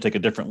willing to take a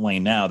different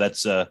lane now.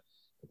 That's the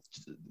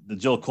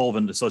Jill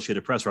Colvin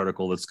Associated Press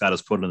article that Scott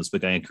has put in this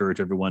week. I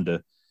encourage everyone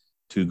to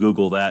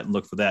Google that and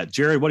look for that.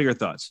 Jared, what are your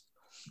thoughts?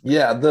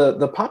 Yeah,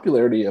 the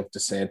popularity of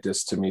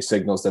DeSantis to me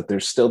signals that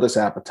there's still this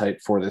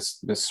appetite for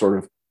this sort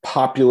of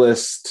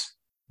populist,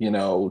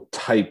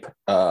 type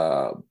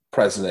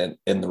president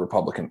in the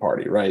Republican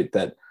Party, right?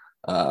 That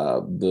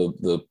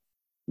the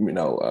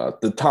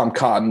Tom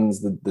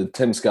Cottons, the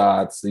Tim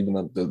Scotts,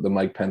 even the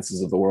Mike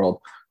Pences of the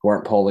world who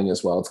aren't polling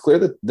as well. It's clear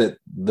that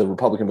the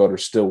Republican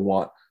voters still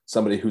want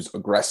somebody who's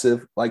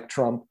aggressive like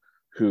Trump,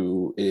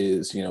 who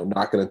is,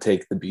 not going to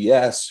take the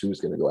BS, who's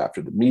going to go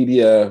after the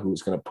media,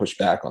 who's going to push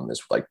back on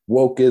this like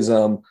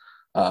wokeism.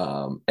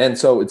 And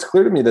so it's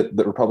clear to me that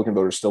the Republican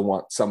voters still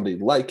want somebody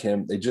like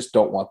him. They just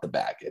don't want the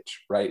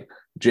baggage, right?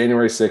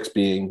 January 6th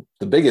being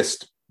the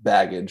biggest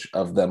baggage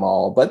of them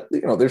all. But,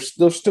 there's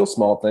still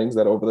small things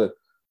that over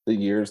the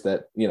years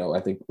that, I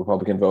think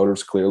Republican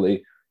voters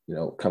clearly,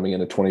 coming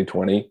into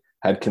 2020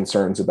 had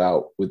concerns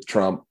about with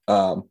Trump.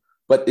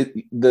 But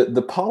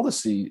the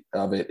policy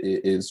of it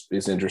is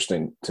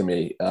interesting to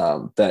me,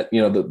 that,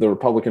 the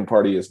Republican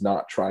Party is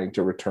not trying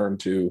to return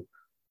to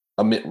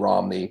a Mitt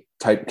Romney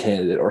type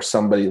candidate or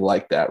somebody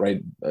like that,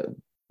 right?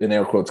 In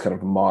air quotes, kind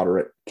of a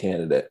moderate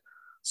candidate.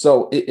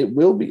 So it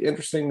will be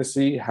interesting to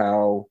see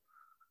how,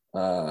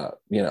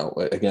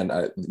 again,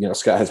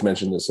 Scott has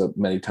mentioned this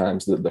many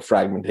times, that the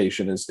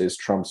fragmentation is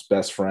Trump's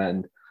best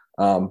friend.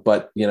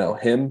 But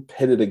him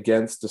pitted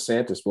against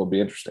DeSantis will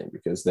be interesting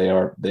because they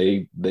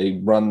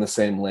run the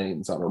same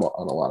lanes on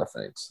a lot of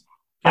things.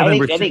 I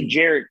think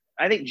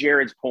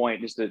Jared's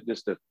point, just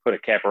to put a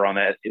capper on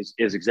that, is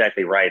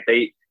exactly right.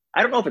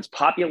 I don't know if it's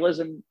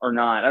populism or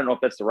not. I don't know if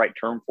that's the right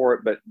term for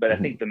it, but I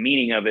think the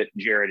meaning of it,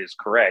 Jared, is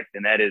correct,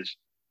 and that is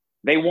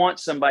they want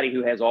somebody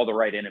who has all the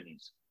right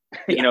enemies.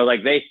 Yeah.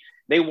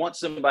 They want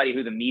somebody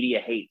who the media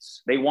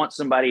hates. They want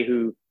somebody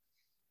who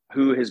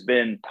has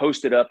been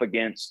posted up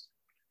against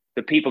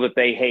the people that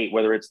they hate,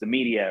 whether it's the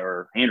media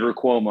or Andrew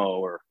Cuomo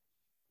or,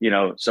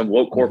 some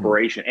woke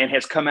corporation, and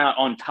has come out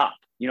on top.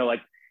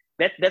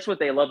 That's what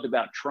they loved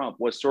about Trump,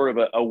 was sort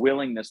of a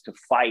willingness to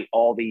fight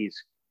all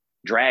these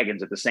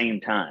dragons at the same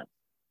time.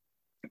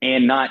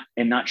 and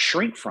not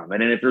shrink from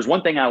it. And if there's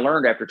one thing I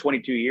learned after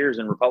 22 years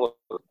in Republican,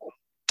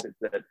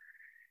 that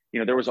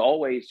there was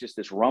always just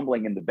this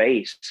rumbling in the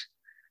base.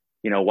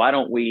 Why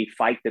don't we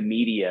fight the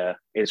media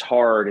as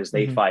hard as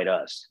they fight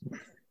us?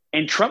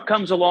 And Trump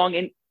comes along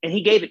and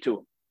he gave it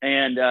to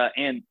them.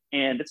 And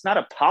it's not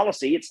a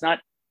policy. It's not,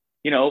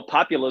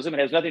 populism. It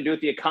has nothing to do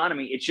with the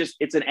economy.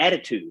 It's an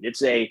attitude.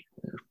 It's a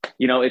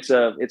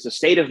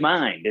state of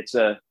mind. It's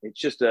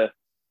just a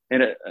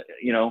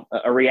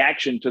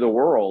reaction to the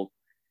world.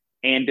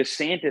 And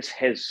DeSantis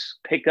has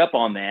picked up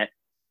on that.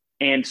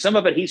 And some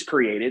of it he's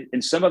created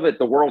and some of it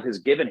the world has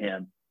given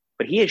him.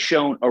 But he has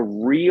shown a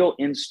real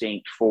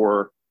instinct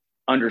for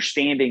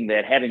understanding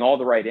that having all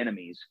the right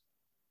enemies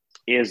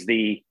is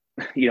the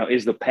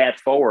path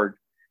forward.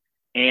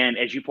 And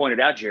as you pointed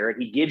out, Jared,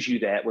 he gives you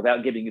that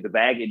without giving you the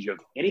baggage of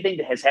anything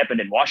that has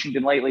happened in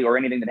Washington lately or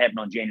anything that happened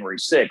on January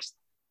 6th,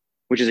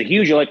 which is a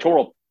huge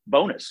electoral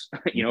bonus,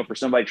 for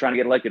somebody trying to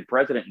get elected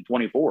president in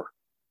 24.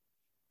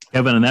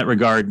 Kevin, in that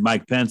regard,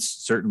 Mike Pence,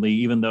 certainly,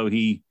 even though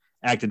he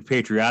acted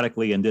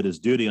patriotically and did his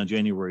duty on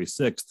January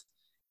 6th,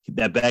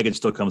 that baggage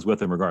still comes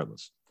with him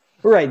regardless.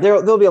 Right.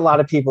 There'll be a lot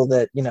of people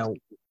that,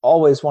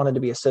 always wanted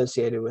to be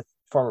associated with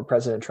former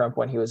President Trump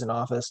when he was in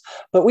office.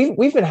 But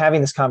we've been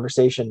having this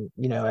conversation,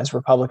 as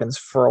Republicans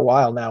for a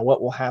while now,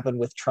 what will happen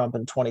with Trump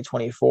in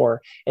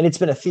 2024. And it's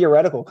been a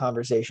theoretical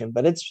conversation,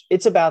 but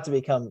it's about to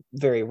become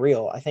very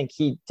real. I think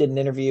he did an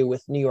interview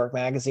with New York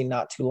Magazine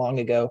not too long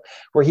ago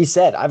where he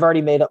said, I've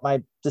already made up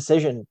my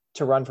decision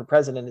to run for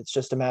president. It's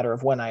just a matter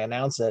of when I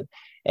announce it,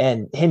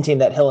 and hinting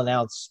that he'll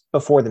announce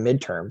before the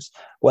midterms.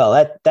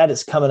 Well, that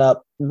is coming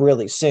up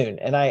really soon.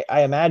 And I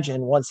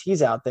imagine once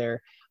he's out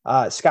there,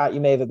 Scott,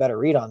 you may have a better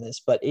read on this,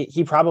 but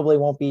he probably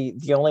won't be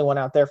the only one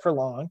out there for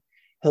long.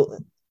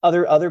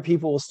 Other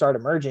people will start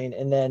emerging,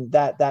 and then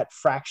that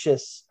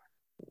fractious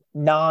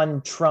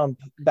non-Trump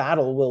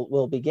battle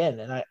will begin.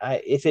 And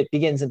I if it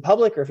begins in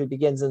public or if it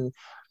begins in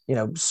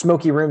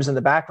smoky rooms in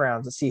the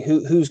background to see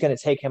who's going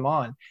to take him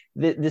on,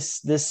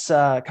 this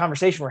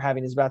conversation we're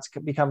having is about to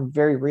become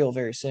very real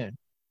very soon.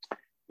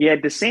 Yeah,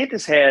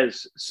 DeSantis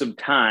has some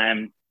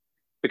time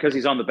because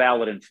he's on the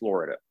ballot in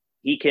Florida.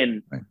 He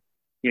can. Right.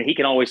 He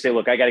can always say,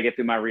 look, I got to get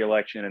through my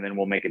reelection and then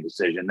we'll make a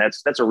decision.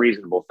 That's a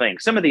reasonable thing.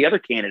 Some of the other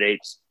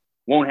candidates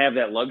won't have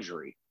that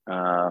luxury.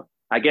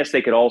 I guess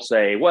they could all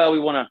say, well,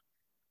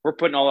 we're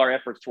putting all our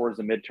efforts towards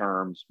the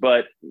midterms.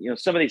 But,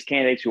 some of these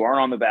candidates who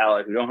aren't on the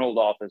ballot, who don't hold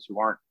office, who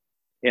aren't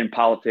in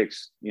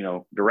politics,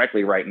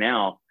 directly right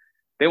now,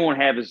 they won't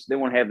have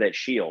that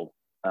shield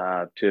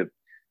to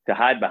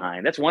hide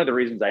behind. That's one of the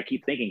reasons I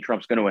keep thinking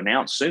Trump's going to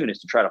announce soon, is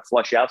to try to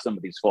flush out some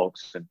of these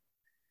folks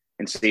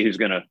and see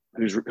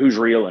who's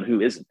real and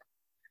who isn't.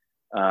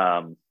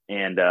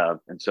 And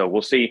so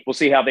we'll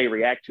see how they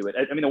react to it.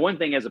 I mean, the one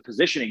thing as a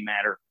positioning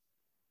matter,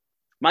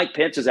 Mike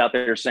Pence is out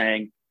there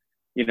saying,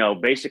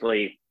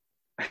 basically,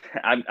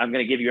 I'm going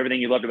to give you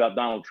everything you loved about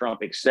Donald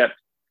Trump, except,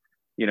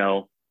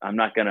 I'm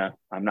not going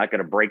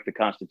to break the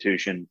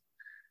Constitution.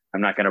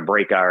 I'm not going to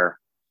break our,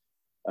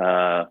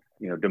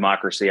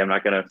 democracy. I'm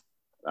not going to,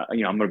 I'm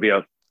going to be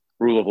a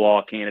rule of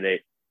law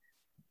candidate.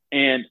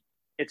 And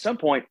at some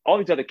point, all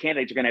these other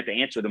candidates are going to have to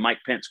answer the Mike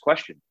Pence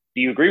question.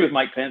 Do you agree with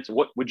Mike Pence?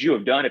 What would you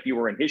have done if you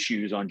were in his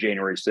shoes on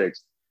January 6th?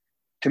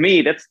 To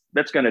me,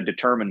 that's going to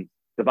determine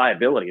the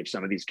viability of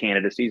some of these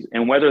candidacies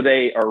and whether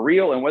they are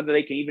real and whether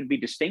they can even be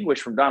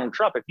distinguished from Donald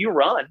Trump. If you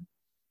run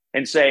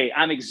and say,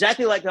 I'm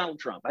exactly like Donald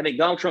Trump, I think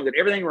Donald Trump did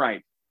everything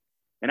right,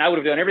 and I would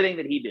have done everything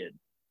that he did,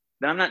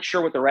 then I'm not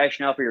sure what the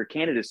rationale for your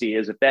candidacy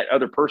is if that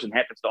other person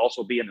happens to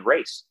also be in the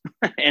race.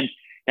 and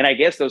I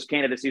guess those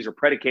candidacies are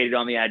predicated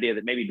on the idea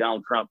that maybe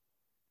Donald Trump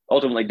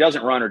ultimately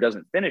doesn't run or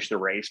doesn't finish the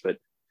race. But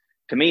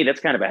to me,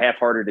 that's kind of a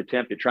half-hearted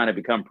attempt at trying to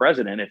become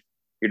president if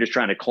you're just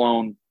trying to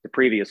clone the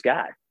previous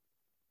guy.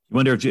 You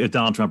wonder if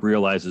Donald Trump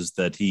realizes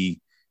that he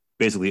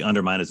basically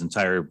undermined his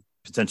entire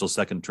potential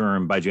second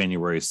term by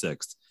January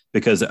 6th,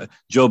 because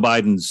Joe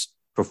Biden's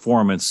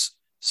performance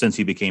since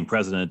he became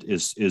president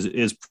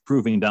is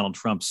proving Donald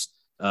Trump's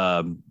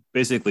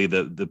basically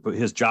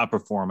his job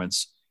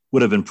performance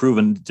would have been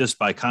proven just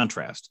by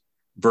contrast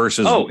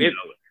versus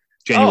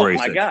January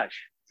 6th. Oh my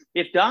gosh.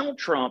 If Donald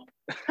Trump,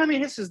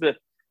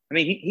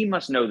 he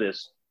must know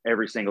this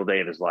every single day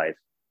of his life.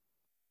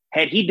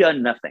 Had he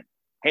done nothing,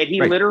 had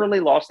he literally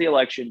lost the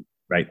election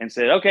and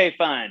said, okay,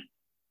 fine,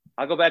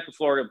 I'll go back to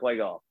Florida and play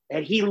golf.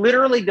 Had he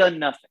literally done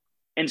nothing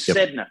and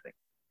said nothing,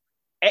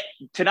 at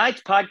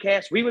tonight's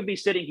podcast, we would be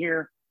sitting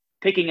here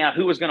picking out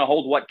who was going to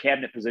hold what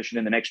cabinet position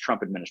in the next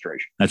Trump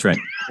administration. That's right.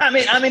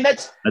 That's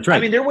right. I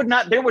mean, there would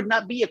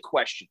not be a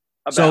question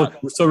about.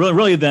 So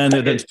really then,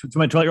 to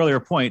my earlier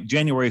point,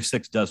 January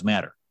 6th does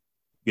matter.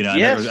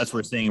 Yes. That's what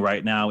we're seeing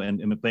right now. And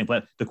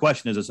the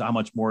question is how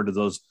much more do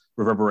those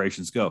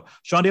reverberations go?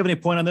 Sean, do you have any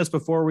point on this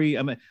before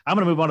I'm going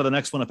to move on to the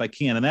next one if I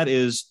can. And that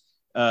is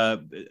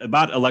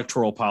about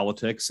electoral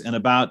politics and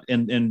I'm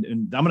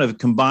going to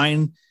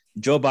combine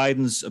Joe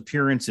Biden's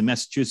appearance in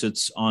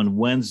Massachusetts on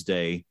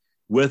Wednesday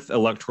with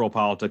electoral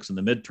politics in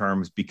the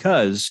midterms,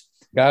 because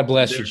God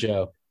bless you,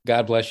 Joe.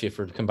 God bless you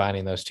for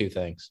combining those two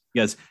things.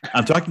 Yes,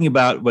 I'm talking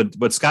about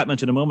what Scott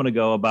mentioned a moment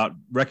ago about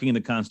wrecking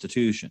the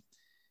Constitution.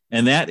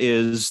 And that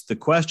is the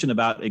question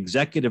about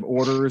executive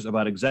orders,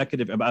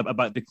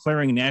 about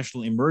declaring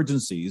national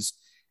emergencies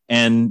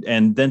and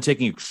then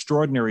taking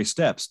extraordinary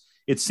steps.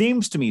 It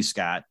seems to me,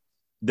 Scott,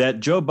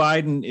 that Joe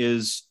Biden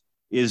is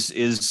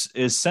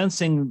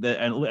sensing that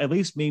at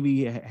least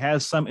maybe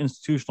has some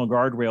institutional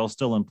guardrails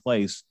still in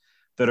place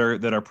that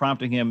are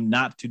prompting him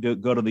not to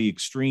go to the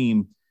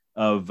extreme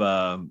of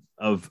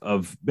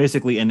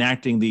basically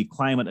enacting the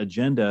climate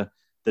agenda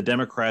the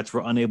Democrats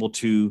were unable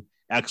to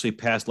actually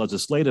pass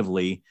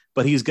legislatively,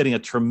 but he's getting a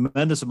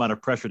tremendous amount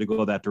of pressure to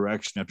go that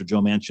direction after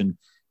Joe Manchin,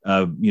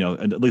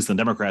 at least the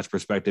Democrats'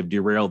 perspective,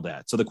 derailed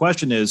that. So the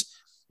question is,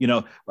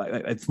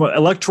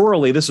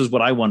 electorally, this is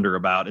what I wonder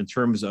about in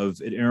terms of,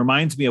 it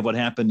reminds me of what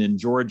happened in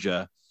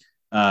Georgia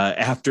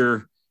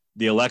after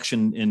the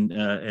election in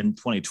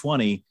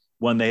 2020,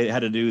 when they had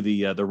to do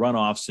the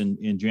runoffs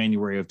in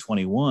January of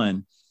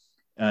 21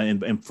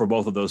 and for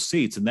both of those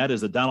seats. And that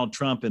is that Donald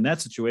Trump in that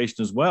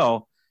situation as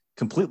well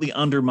completely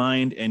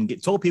undermined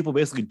and told people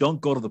basically don't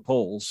go to the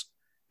polls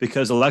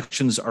because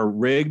elections are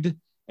rigged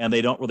and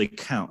they don't really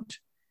count.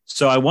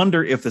 So I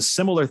wonder if the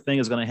similar thing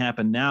is going to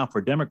happen now for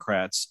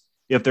Democrats,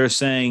 if they're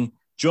saying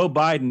Joe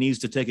Biden needs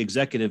to take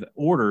executive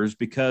orders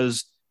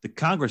because the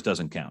Congress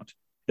doesn't count.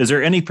 Is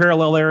there any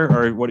parallel there,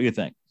 or what do you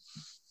think?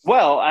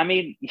 Well, I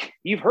mean,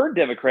 you've heard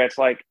Democrats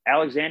like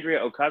Alexandria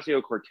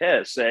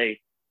Ocasio-Cortez say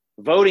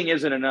voting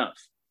isn't enough.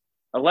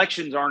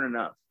 Elections aren't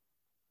enough,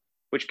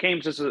 which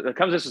comes as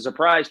a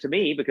surprise to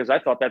me because I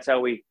thought that's how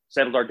we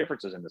settled our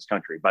differences in this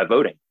country, by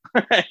voting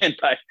and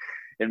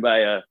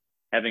by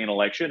having an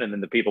election, and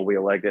then the people we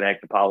elect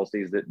enact the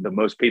policies that the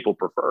most people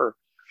prefer.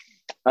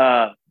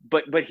 But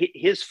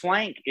his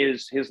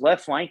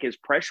left flank is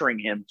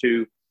pressuring him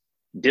to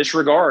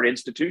disregard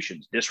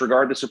institutions,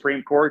 disregard the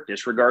Supreme Court,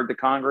 disregard the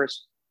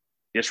Congress,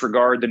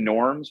 disregard the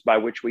norms by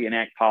which we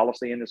enact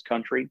policy in this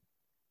country.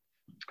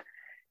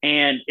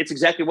 And it's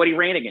exactly what he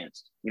ran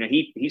against.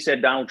 He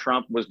said Donald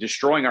Trump was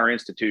destroying our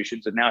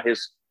institutions, and now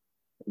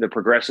the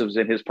progressives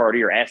in his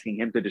party are asking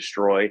him to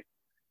destroy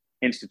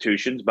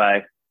institutions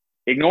by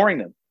ignoring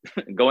them,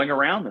 going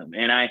around them.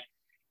 And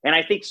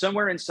I think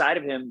somewhere inside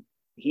of him,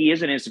 he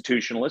is an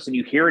institutionalist, and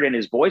you hear it in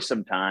his voice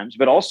sometimes,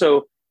 but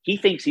also he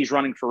thinks he's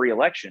running for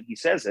re-election. He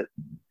says it.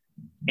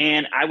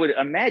 And I would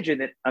imagine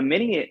that a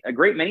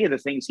great many of the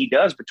things he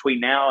does between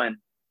now and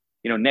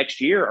next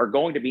year are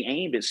going to be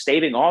aimed at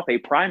staving off a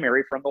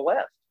primary from the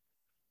left.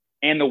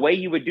 And the way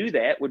you would do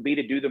that would be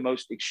to do the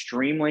most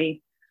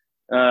extremely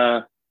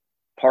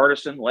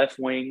partisan,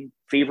 left-wing,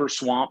 fever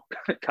swamp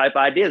type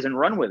ideas and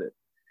run with it.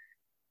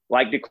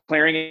 Like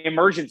declaring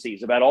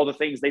emergencies about all the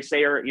things they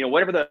say are,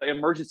 whatever the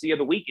emergency of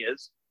the week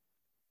is,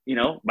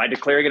 by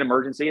declaring an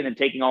emergency and then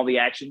taking all the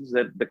actions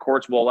that the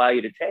courts will allow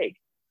you to take.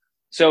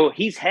 So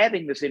he's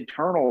having this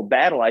internal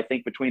battle, I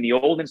think, between the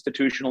old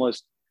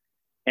institutionalist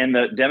and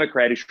the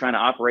Democrat who's trying to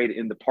operate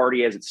in the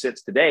party as it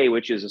sits today,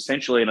 which is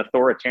essentially an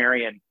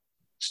authoritarian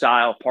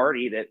style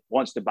party that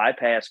wants to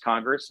bypass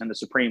Congress and the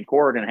Supreme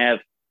Court and have,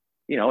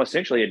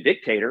 essentially a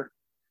dictator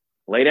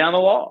lay down the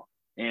law.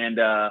 And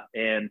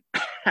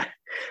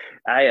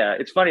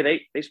it's funny,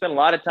 they spent a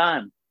lot of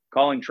time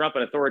calling Trump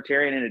an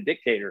authoritarian and a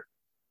dictator,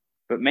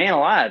 but man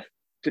alive,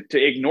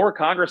 to ignore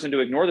Congress and to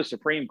ignore the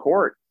Supreme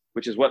Court,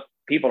 which is what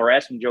people are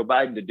asking Joe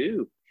Biden to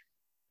do.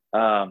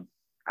 I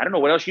don't know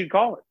what else you'd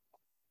call it.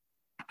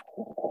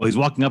 Well, he's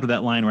walking up to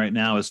that line right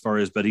now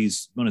but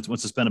he's wants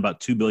to spend about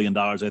 $2 billion,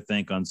 I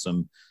think, on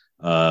some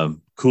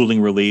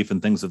cooling relief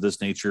and things of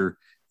this nature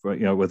for,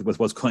 with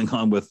what's going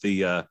on with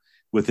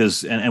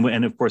his,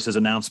 and of course his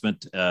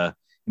announcement in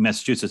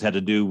Massachusetts had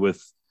to do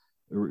with,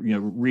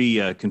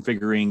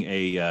 reconfiguring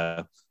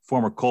a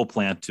former coal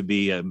plant to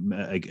be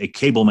a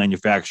cable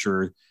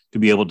manufacturer to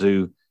be able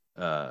to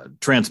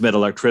transmit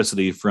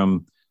electricity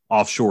from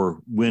offshore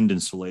wind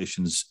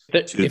installations.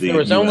 If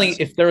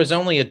there was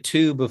only a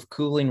tube of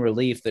cooling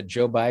relief that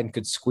Joe Biden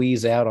could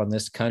squeeze out on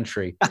this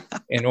country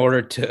in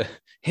order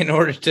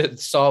to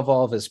solve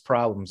all of his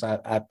problems,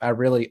 I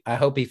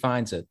hope he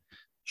finds it.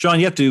 Sean,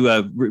 you have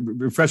to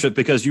refresh it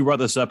because you brought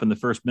this up in the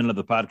first minute of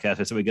the podcast.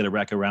 I said we get to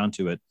back around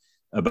to it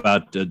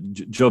about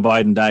Joe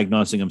Biden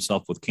diagnosing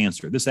himself with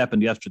cancer. This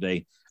happened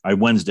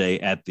Wednesday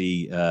at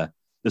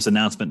this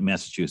announcment in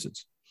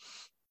Massachusetts.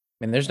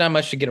 And there's not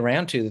much to get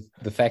around to.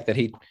 The fact that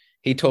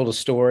he told a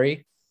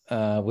story,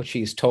 which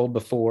he's told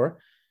before,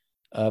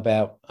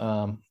 about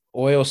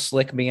oil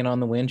slick being on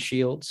the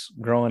windshields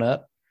growing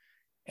up.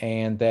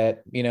 And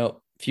that, a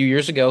few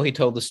years ago, he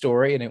told the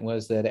story, and it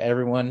was that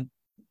everyone,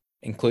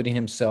 including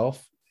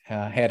himself,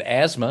 had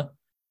asthma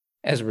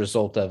as a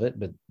result of it.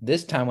 But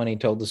this time when he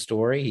told the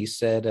story, he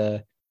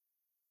said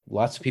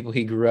lots of people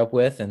he grew up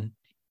with and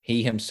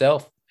he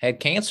himself had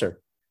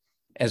cancer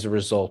as a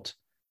result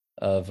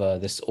of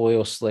this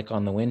oil slick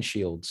on the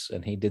windshields.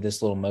 And he did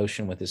this little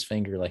motion with his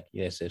finger, like,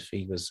 yes, if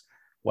he was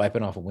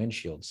wiping off a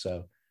windshield.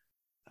 So,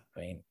 I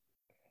mean,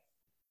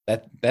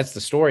 that's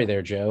the story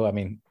there, Joe. I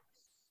mean,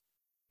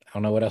 I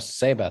don't know what else to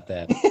say about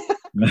that.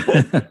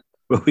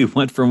 we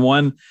went from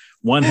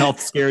one health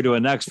scare to a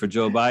next for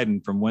Joe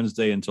Biden from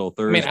Wednesday until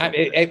Thursday.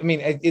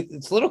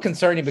 It's a little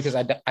concerning because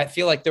I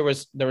feel like there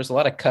was a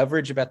lot of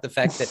coverage about the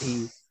fact that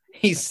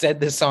he said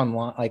this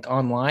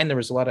online. There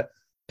was a lot of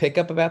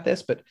pickup about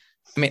this, but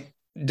I mean,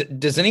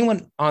 does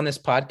anyone on this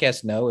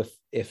podcast know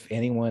if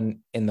anyone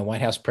in the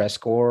White House press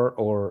corps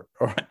or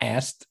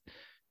asked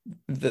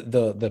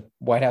the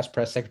White House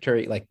press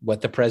secretary like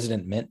what the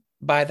president meant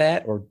by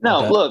that? Or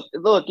no,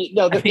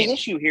 the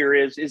issue here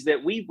is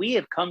that we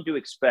have come to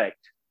expect,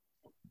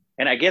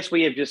 and I guess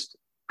we have just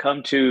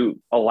come to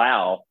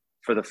allow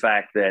for the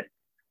fact that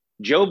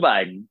Joe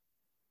Biden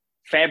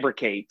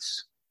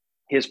fabricates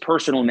his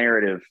personal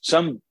narrative,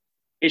 some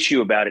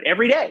issue about it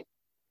every day.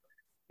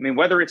 I mean,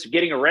 whether it's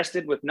getting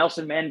arrested with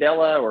Nelson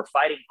Mandela or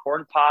fighting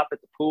corn pop at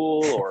the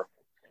pool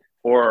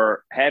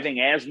or having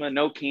asthma,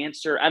 no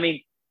cancer. I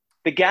mean,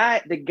 the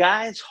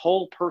guy's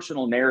whole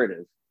personal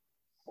narrative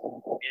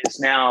is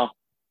now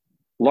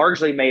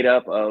largely made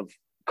up of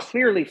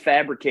clearly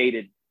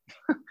fabricated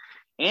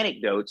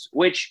anecdotes,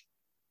 which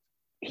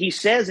he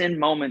says in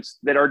moments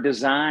that are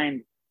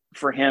designed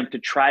for him to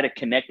try to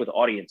connect with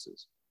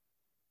audiences.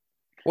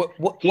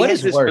 He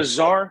has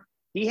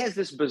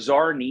this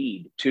bizarre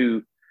need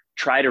to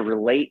try to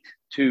relate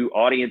to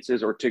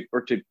audiences or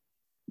to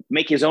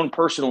make his own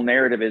personal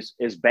narrative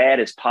as bad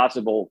as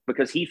possible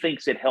because he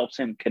thinks it helps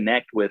him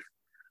connect with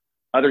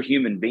other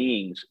human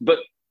beings. But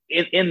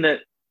and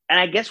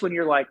I guess when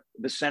you're like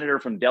the senator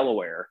from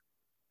Delaware,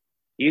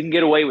 you can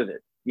get away with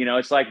it. You know,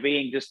 it's like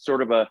being just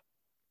sort of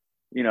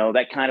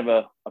that kind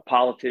of a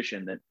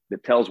politician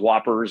that tells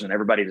whoppers and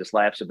everybody just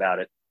laughs about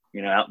it,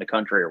 out in the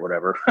country or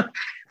whatever.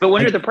 But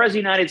when you're the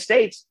president of the United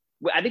States,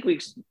 I think we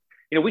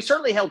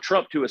certainly held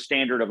Trump to a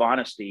standard of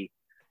honesty.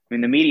 I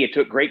mean, the media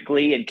took great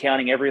glee in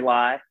counting every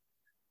lie.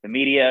 The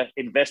media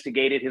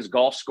investigated his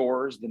golf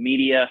scores. The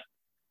media,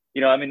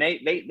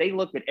 they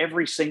looked at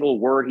every single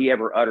word he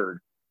ever uttered.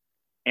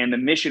 And the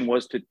mission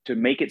was to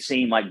make it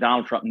seem like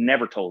Donald Trump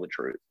never told the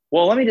truth.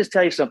 Well, let me just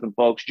tell you something,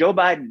 folks. Joe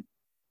Biden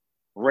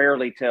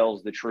rarely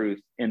tells the truth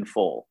in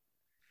full.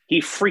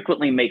 He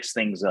frequently makes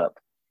things up.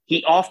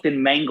 He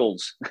often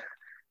mangles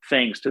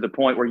things to the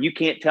point where you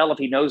can't tell if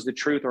he knows the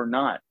truth or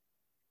not.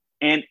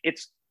 And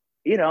it's,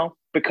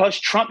 because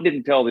Trump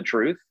didn't tell the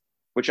truth,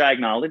 which I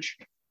acknowledge,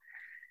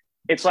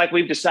 it's like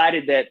we've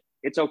decided that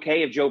it's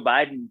okay if Joe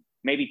Biden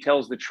maybe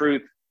tells the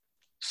truth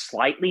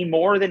slightly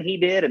more than he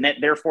did, and that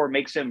therefore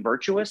makes him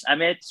virtuous. I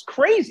mean, it's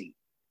crazy.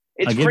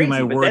 It's crazy,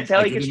 but that's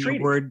how he gets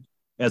treated. Word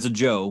as a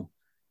Joe.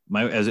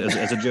 As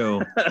a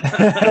Joe.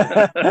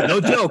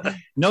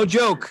 No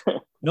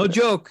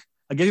joke.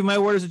 I give you my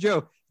word as a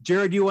Joe.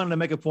 Jared, you wanted to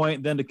make a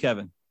point, then to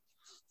Kevin.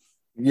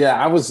 Yeah,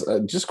 I was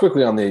just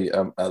quickly on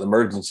the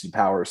emergency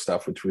power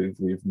stuff, which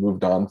we've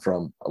moved on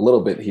from a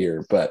little bit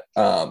here. But,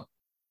 during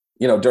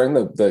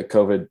the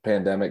COVID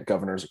pandemic,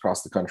 governors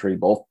across the country,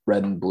 both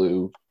red and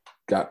blue,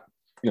 got,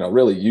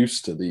 really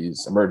used to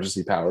these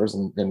emergency powers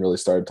and really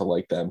started to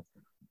like them.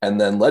 And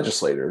then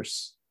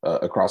legislators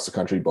across the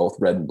country, both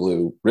red and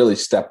blue, really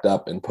stepped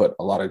up and put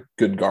a lot of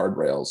good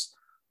guardrails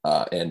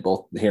and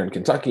both here in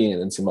Kentucky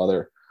and in some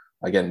other,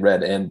 again,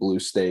 red and blue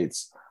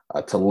states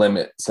to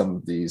limit some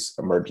of these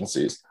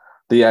emergencies.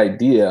 The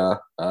idea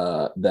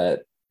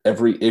that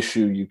every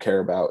issue you care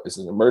about is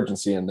an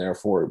emergency and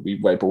therefore we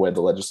wipe away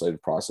the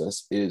legislative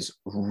process is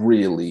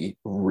really,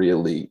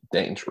 really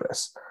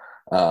dangerous.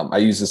 I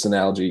use this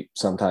analogy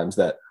sometimes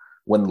that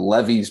when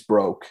levees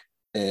broke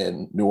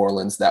in New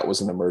Orleans, that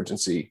was an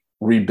emergency.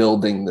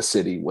 Rebuilding the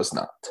city was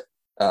not.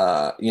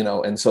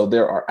 And so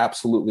there are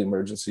absolutely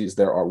emergencies.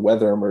 There are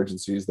weather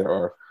emergencies. There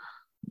are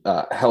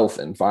health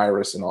and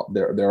virus and all.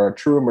 There are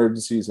true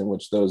emergencies in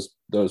which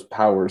those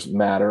powers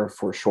matter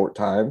for short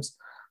times.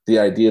 The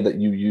idea that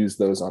you use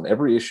those on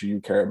every issue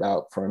you care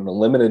about for an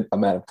unlimited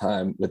amount of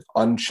time with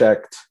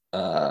unchecked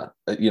by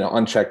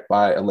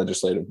a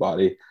legislative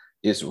body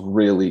is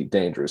really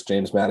dangerous.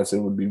 James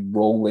Madison would be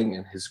rolling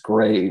in his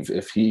grave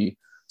if he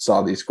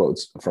saw these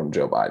quotes from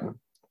Joe Biden.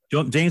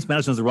 James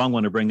Madison is the wrong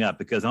one to bring up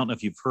because I don't know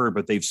if you've heard,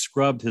 but they've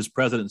scrubbed his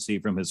presidency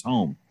from his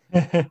home.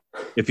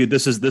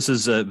 This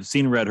is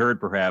seen, read, heard,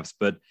 perhaps,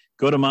 but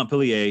go to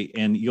Montpelier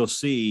and you'll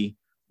see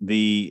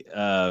the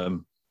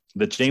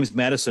James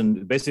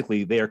Madison.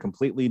 Basically, they are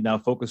completely now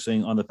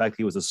focusing on the fact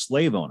he was a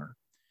slave owner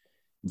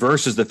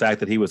versus the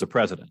fact that he was a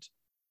president.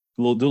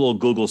 Do a little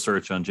Google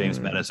search on James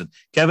Madison.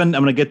 Kevin,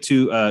 I'm going to get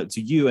to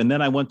you, and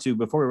then I want to,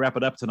 before we wrap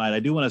it up tonight, I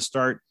do want to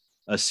start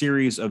a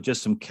series of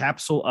just some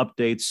capsule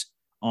updates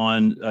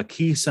on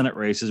key Senate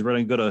races. We're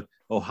going to go to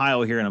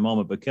Ohio here in a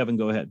moment, but Kevin,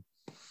 go ahead.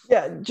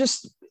 Yeah,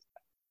 just,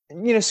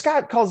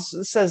 Scott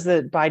says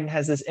that Biden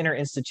has this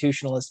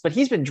interinstitutionalist, but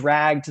he's been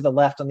dragged to the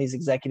left on these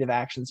executive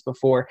actions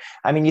before.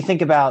 I mean, you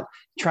think about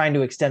trying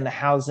to extend the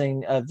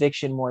housing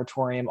eviction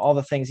moratorium, all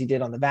the things he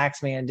did on the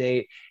vax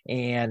mandate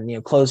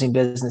and, closing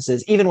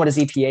businesses, even what his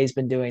EPA has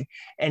been doing.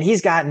 And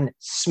he's gotten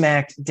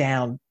smacked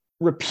down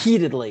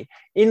repeatedly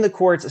in the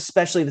courts,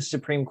 especially the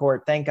Supreme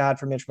Court. Thank God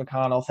for Mitch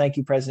McConnell. Thank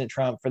you, President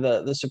Trump, for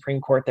the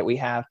Supreme Court that we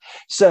have.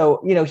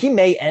 So, he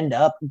may end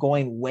up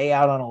going way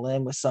out on a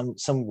limb with some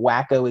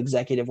wacko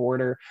executive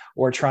order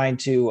or trying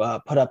to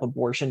put up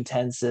abortion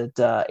tents at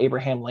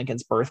Abraham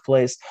Lincoln's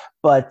birthplace.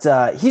 But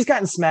he's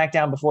gotten smacked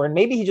down before, and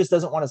maybe he just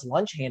doesn't want his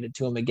lunch handed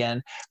to him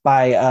again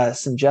by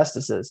some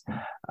justices.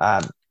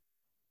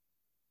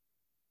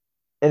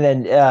 And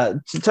then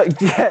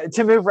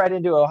to move right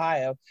into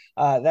Ohio,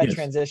 that yes.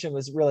 transition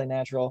was really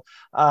natural.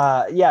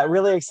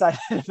 Really excited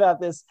about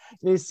this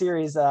new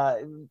series,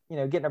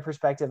 getting a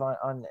perspective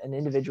on an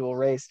individual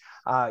race.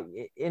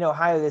 In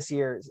Ohio this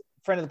year,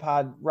 friend of the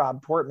pod,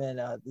 Rob Portman,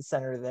 the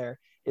senator there,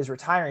 is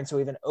retiring. So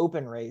we have an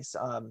open race.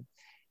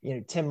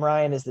 Tim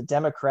Ryan is the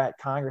Democrat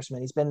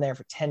congressman. He's been there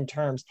for 10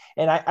 terms.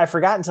 And I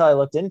forgot until I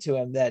looked into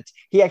him that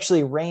he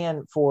actually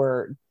ran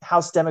for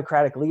House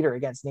Democratic leader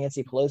against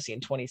Nancy Pelosi in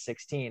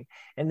 2016.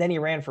 And then he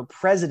ran for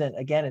president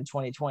again in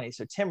 2020.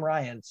 So Tim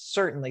Ryan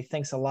certainly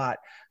thinks a lot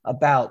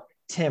about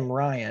Tim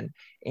Ryan.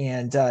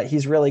 And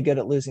he's really good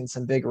at losing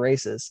some big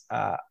races.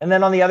 And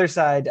then on the other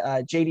side,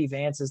 J.D.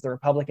 Vance is the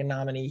Republican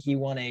nominee. He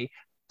won a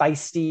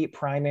feisty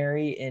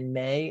primary in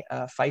May.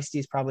 Feisty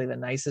is probably the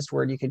nicest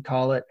word you could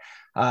call it.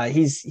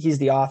 He's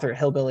the author of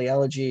Hillbilly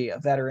Elegy, a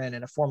veteran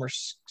and a former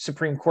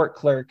Supreme Court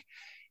clerk.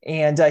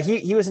 And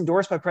he was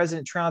endorsed by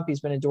President Trump. He's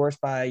been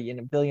endorsed by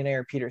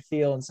billionaire Peter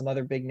Thiel and some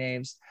other big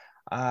names.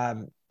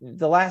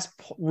 The last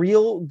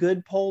real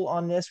good poll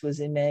on this was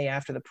in May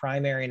after the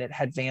primary, and it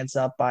had Vance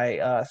up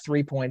by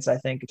 3 points, I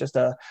think, just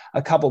a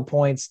couple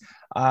points.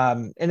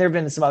 And there have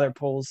been some other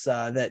polls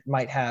that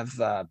might have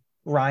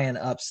Ryan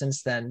up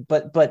since then,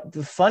 but the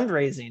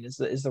fundraising is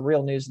the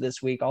real news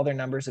this week. All their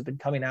numbers have been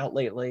coming out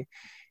lately,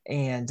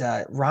 and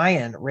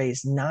Ryan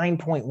raised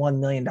 $9.1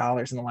 million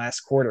in the last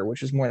quarter,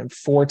 which is more than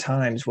 4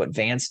 times what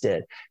Vance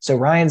did. So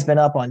Ryan's been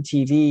up on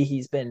TV.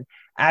 He's been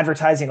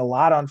advertising a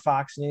lot on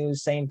Fox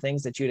News, saying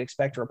things that you'd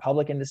expect a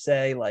Republican to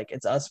say, like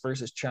it's us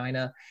versus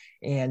China.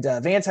 And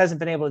Vance hasn't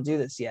been able to do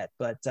this yet,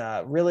 but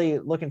really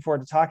looking forward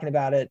to talking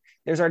about it.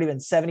 There's already been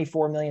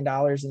 $74 million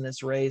in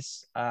this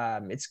race.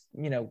 It's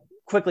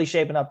quickly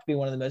shaping up to be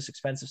one of the most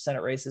expensive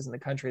Senate races in the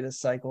country this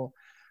cycle,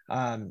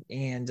 and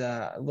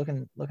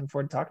looking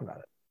forward to talking about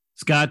it.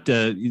 Scott,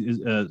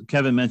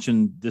 Kevin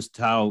mentioned just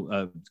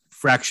how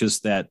fractious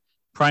that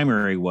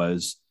primary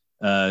was.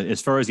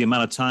 As far as the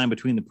amount of time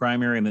between the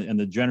primary and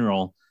the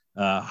general,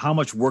 how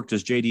much work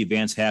does J.D.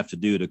 Vance have to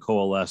do to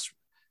coalesce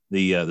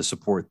the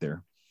support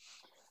there?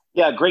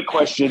 Yeah, great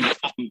question.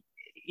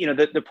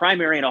 The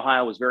primary in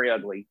Ohio was very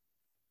ugly.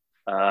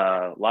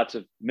 Lots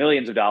of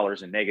millions of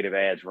dollars in negative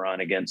ads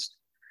run against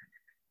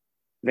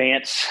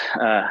Vance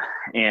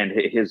and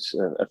his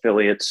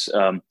affiliates.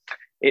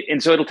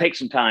 And so it'll take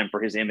some time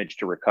for his image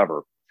to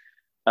recover.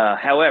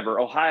 However,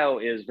 Ohio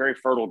is very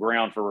fertile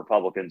ground for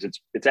Republicans.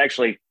 It's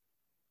actually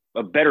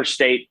a better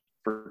state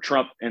for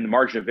Trump in the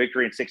margin of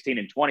victory in 16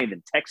 and 20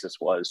 than Texas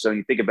was. So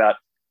you think about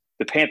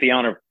the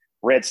pantheon of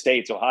red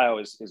states, Ohio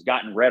has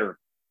gotten redder.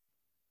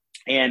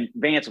 And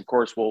Vance, of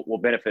course, will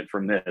benefit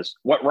from this.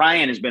 What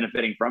Ryan is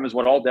benefiting from is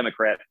what all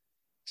Democrat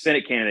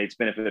Senate candidates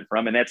benefit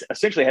from, and that's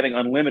essentially having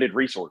unlimited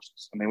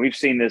resources. I mean, we've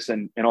seen this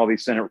in all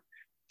these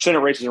Senate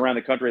races around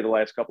the country the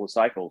last couple of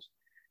cycles.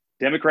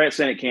 Democrat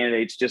Senate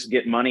candidates just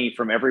get money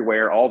from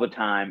everywhere all the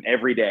time,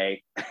 every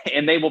day,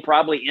 and they will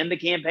probably end the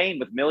campaign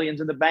with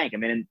millions in the bank. I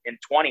mean, in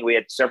 20, we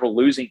had several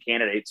losing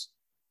candidates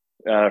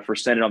for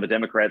Senate on the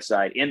Democrat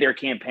side in their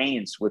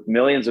campaigns with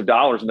millions of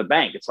dollars in the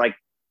bank. It's like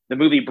the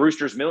movie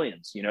Brewster's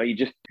Millions.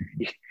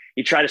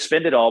 You try to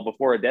spend it all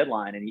before a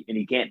deadline, and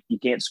you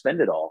can't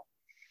spend it all.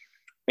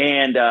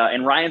 And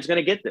Ryan's going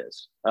to get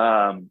this.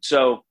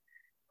 So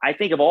I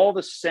think of all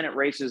the Senate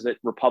races that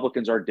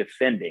Republicans are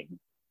defending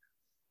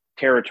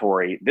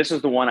territory, this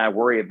is the one I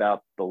worry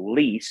about the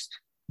least,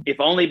 if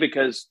only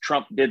because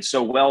Trump did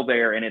so well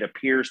there, and it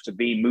appears to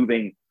be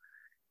moving,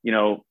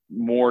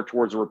 more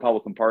towards the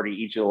Republican Party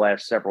each of the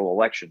last several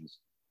elections.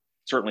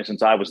 Certainly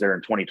since I was there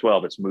in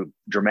 2012, it's moved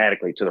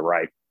dramatically to the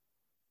right.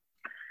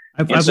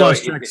 I've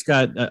lost track,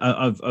 Scott,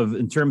 of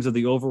in terms of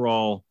the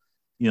overall,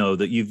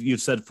 that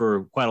you've said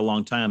for quite a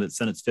long time that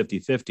Senate's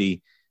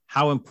 50-50.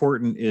 How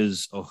important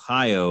is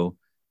Ohio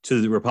to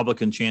the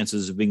Republican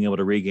chances of being able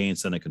to regain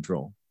Senate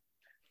control?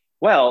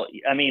 Well,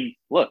 I mean,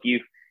 look,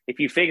 if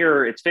you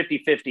figure it's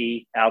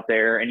 50-50 out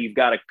there, and you've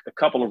got a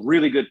couple of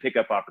really good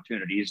pickup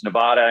opportunities,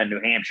 Nevada and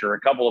New Hampshire, a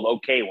couple of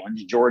okay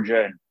ones,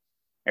 Georgia and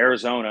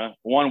Arizona,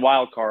 one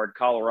wild card,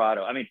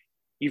 Colorado. I mean,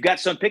 you've got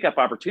some pickup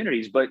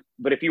opportunities, but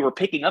if you were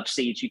picking up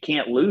seats, you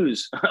can't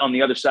lose on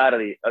the other side of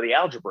the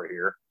algebra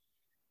here.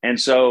 And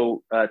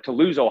so to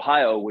lose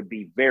Ohio would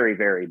be very,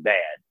 very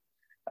bad,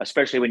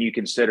 especially when you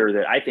consider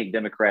that I think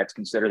Democrats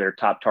consider their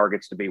top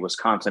targets to be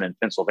Wisconsin and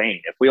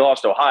Pennsylvania. If we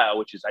lost Ohio,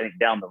 which is, I think,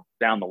 down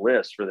the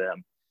list for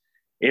them,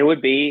 it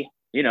would be,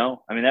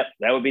 that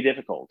would be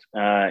difficult.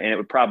 And it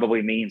would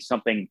probably mean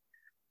something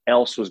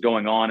else was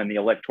going on in the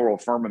electoral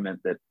firmament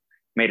that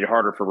made it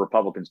harder for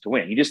Republicans to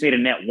win. You just need a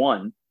net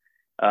one.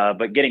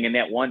 But getting a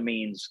net one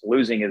means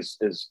losing as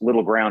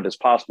little ground as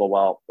possible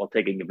while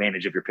taking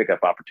advantage of your pickup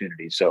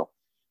opportunities. So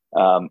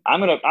I'm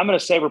gonna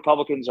say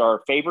Republicans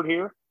are favored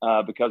here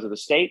because of the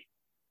state,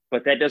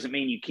 but that doesn't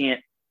mean you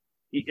can't.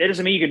 That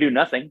doesn't mean you can do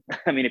nothing.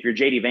 I mean, if you're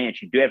JD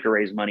Vance, you do have to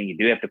raise money, you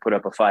do have to put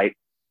up a fight,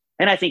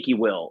 and I think he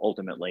will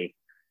ultimately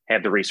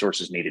have the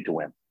resources needed to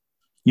win.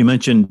 You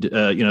mentioned,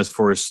 as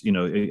far as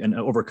and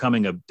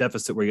overcoming a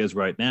deficit where he is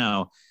right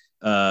now.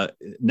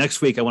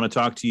 Next week, I want to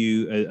talk to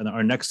you. And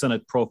our next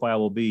Senate profile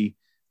will be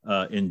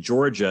in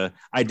Georgia.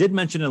 I did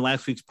mention in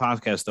last week's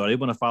podcast, though, I did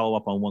want to follow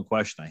up on one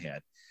question I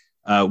had,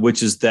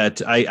 which is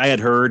that I had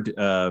heard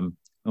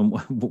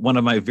one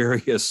of my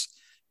various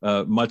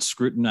much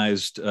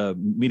scrutinized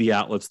media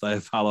outlets that I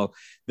follow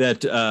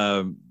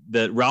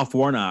that Ralph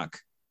Warnock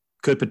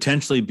could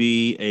potentially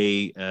be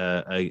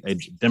a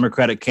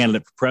Democratic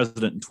candidate for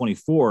president in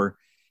 2024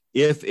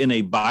 if in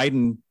a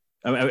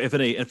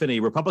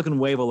Republican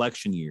wave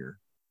election year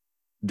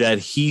that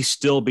he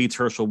still beats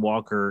Herschel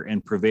Walker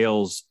and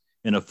prevails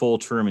in a full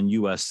term in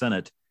U.S.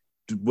 Senate.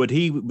 Would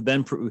he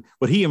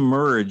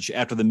emerge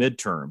after the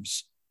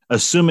midterms,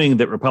 assuming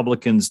that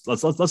Republicans,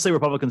 let's say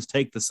Republicans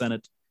take the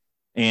Senate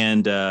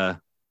and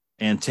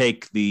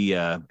take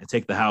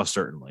the House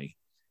certainly,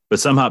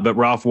 but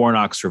Ralph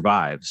Warnock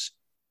survives.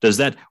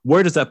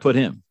 Where does that put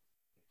him?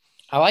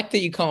 I like that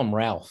you call him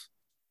Ralph.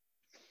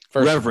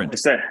 Reverend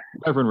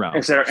Ralph.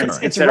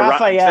 It's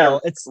Raphael.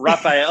 It's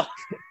Raphael.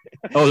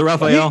 Oh, is it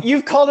Raphael?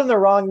 You've called him the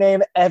wrong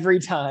name every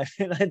time.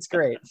 That's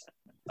great.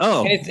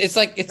 Oh, and it's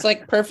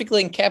like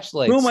perfectly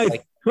encapsulates.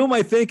 Who am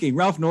I thinking?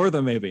 Ralph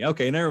Northam, maybe.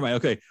 Okay, never mind.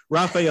 Okay,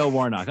 Raphael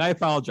Warnock. I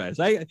apologize.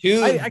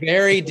 Two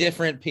very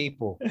different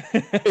people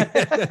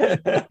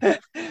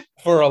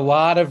for a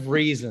lot of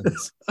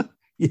reasons.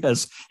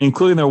 Yes,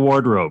 including their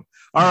wardrobe.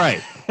 All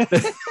right.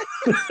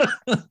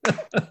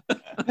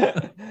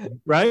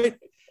 Right?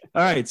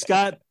 All right,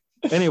 Scott.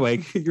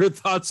 Anyway, your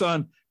thoughts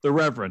on the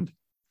Reverend?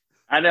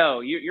 I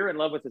know you're in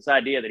love with this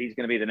idea that he's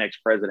going to be the next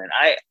president.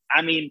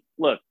 I mean,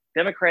 look,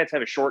 Democrats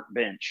have a short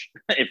bench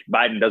if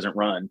Biden doesn't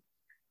run.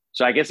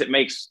 So I guess it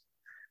makes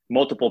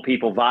multiple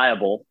people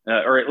viable,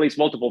 or at least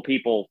multiple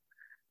people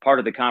part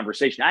of the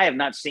conversation. I have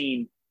not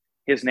seen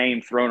his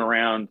name thrown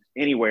around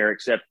anywhere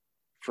except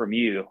from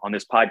you on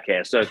this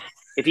podcast. So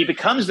if he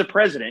becomes the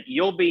president,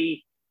 you'll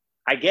be,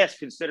 I guess,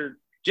 considered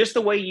just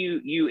the way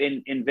you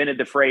invented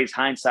the phrase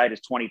 "hindsight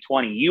is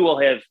 20/20." You will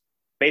have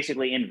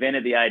basically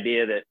invented the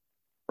idea that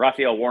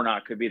Raphael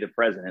Warnock could be the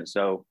president.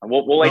 So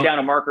we'll lay down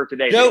a marker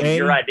today.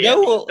 Your idea.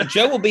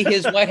 Joe will be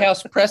his White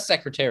House press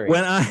secretary.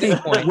 But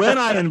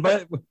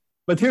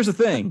here's the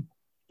thing.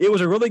 It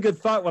was a really good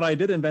thought when I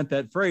did invent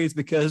that phrase,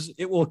 because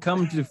it will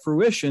come to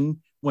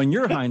fruition when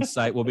your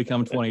hindsight will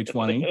become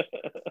 20/20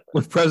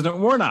 with President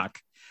Warnock.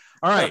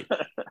 All right.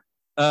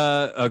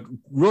 A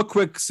real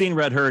quick scene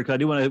read heard, because I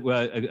do want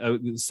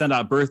to send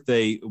out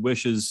birthday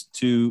wishes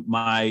to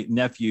my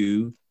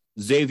nephew,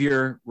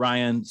 Xavier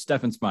Ryan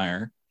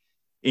Steffensmeyer,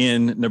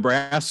 in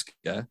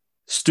Nebraska,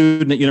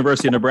 student at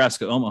University of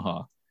Nebraska,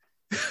 Omaha,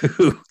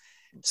 who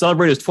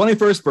celebrated his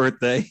 21st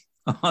birthday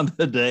on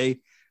the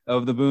day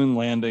of the moon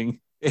landing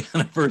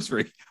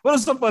anniversary. What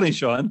is so funny,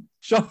 Sean?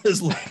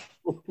 Sean's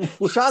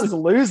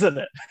losing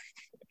it.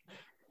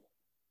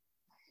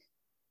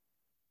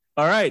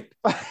 All right.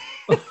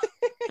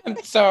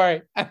 I'm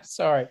sorry.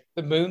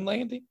 The moon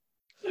landing?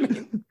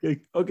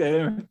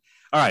 Okay.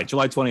 All right,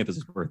 July 20th is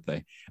his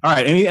birthday. All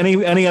right,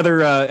 any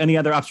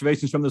other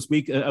observations from this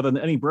week, other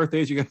than any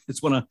birthdays you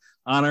guys want to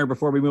honor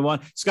before we move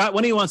on? Scott,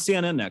 when do you want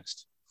CNN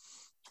next?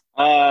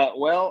 By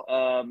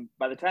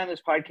the time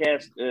this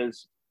podcast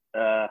is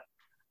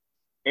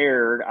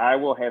aired, I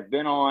will have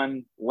been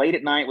on late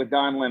at night with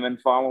Don Lemon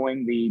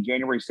following the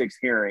January 6th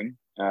hearing.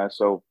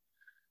 So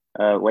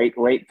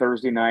late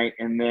Thursday night,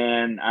 and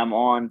then I'm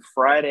on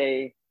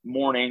Friday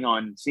morning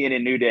on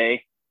CNN New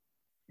Day.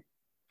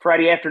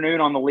 Friday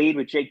afternoon on The Lead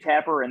with Jake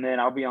Tapper, and then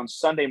I'll be on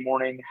Sunday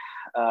morning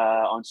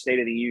on State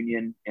of the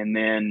Union, and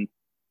then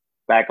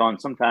back on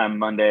sometime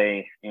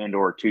Monday and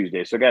or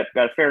Tuesday. So got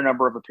a fair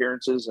number of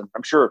appearances, and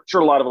I'm sure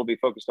a lot of it will be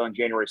focused on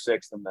January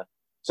 6th and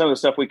some of the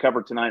stuff we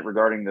covered tonight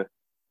regarding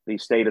the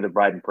state of the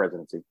Biden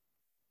presidency.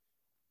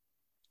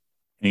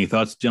 Any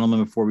thoughts,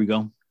 gentlemen, before we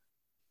go?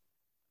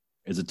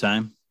 Is it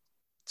time?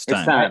 It's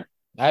time.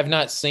 I have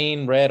not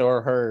seen, read,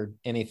 or heard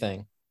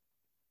anything.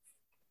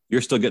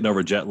 You're still getting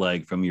over jet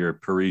lag from your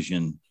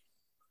Parisian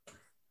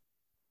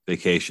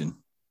vacation.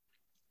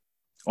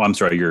 Oh, I'm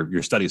sorry,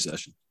 your study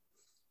session.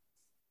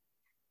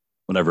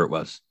 Whatever it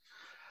was.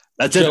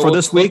 That's Joe, it for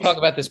this week. We'll talk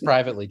about this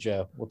privately,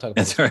 Joe. We'll talk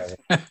about this privately.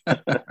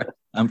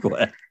 I'm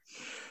glad.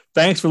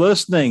 Thanks for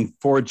listening.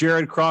 For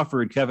Jared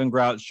Crawford, Kevin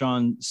Grout,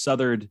 Sean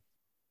Southard,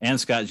 and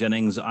Scott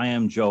Jennings, I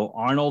am Joe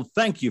Arnold.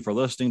 Thank you for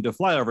listening to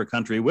Flyover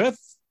Country with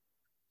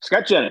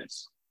Scott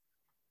Jennings.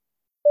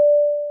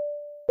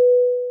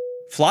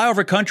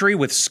 Flyover Country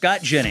with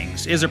Scott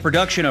Jennings is a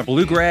production of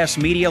Bluegrass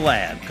Media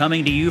Lab,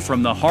 coming to you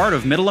from the heart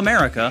of Middle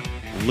America,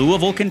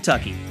 Louisville,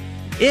 Kentucky.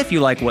 If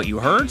you like what you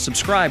heard,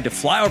 subscribe to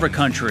Flyover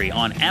Country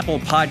on Apple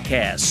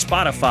Podcasts,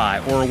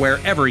 Spotify, or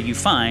wherever you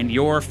find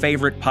your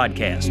favorite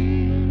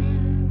podcast.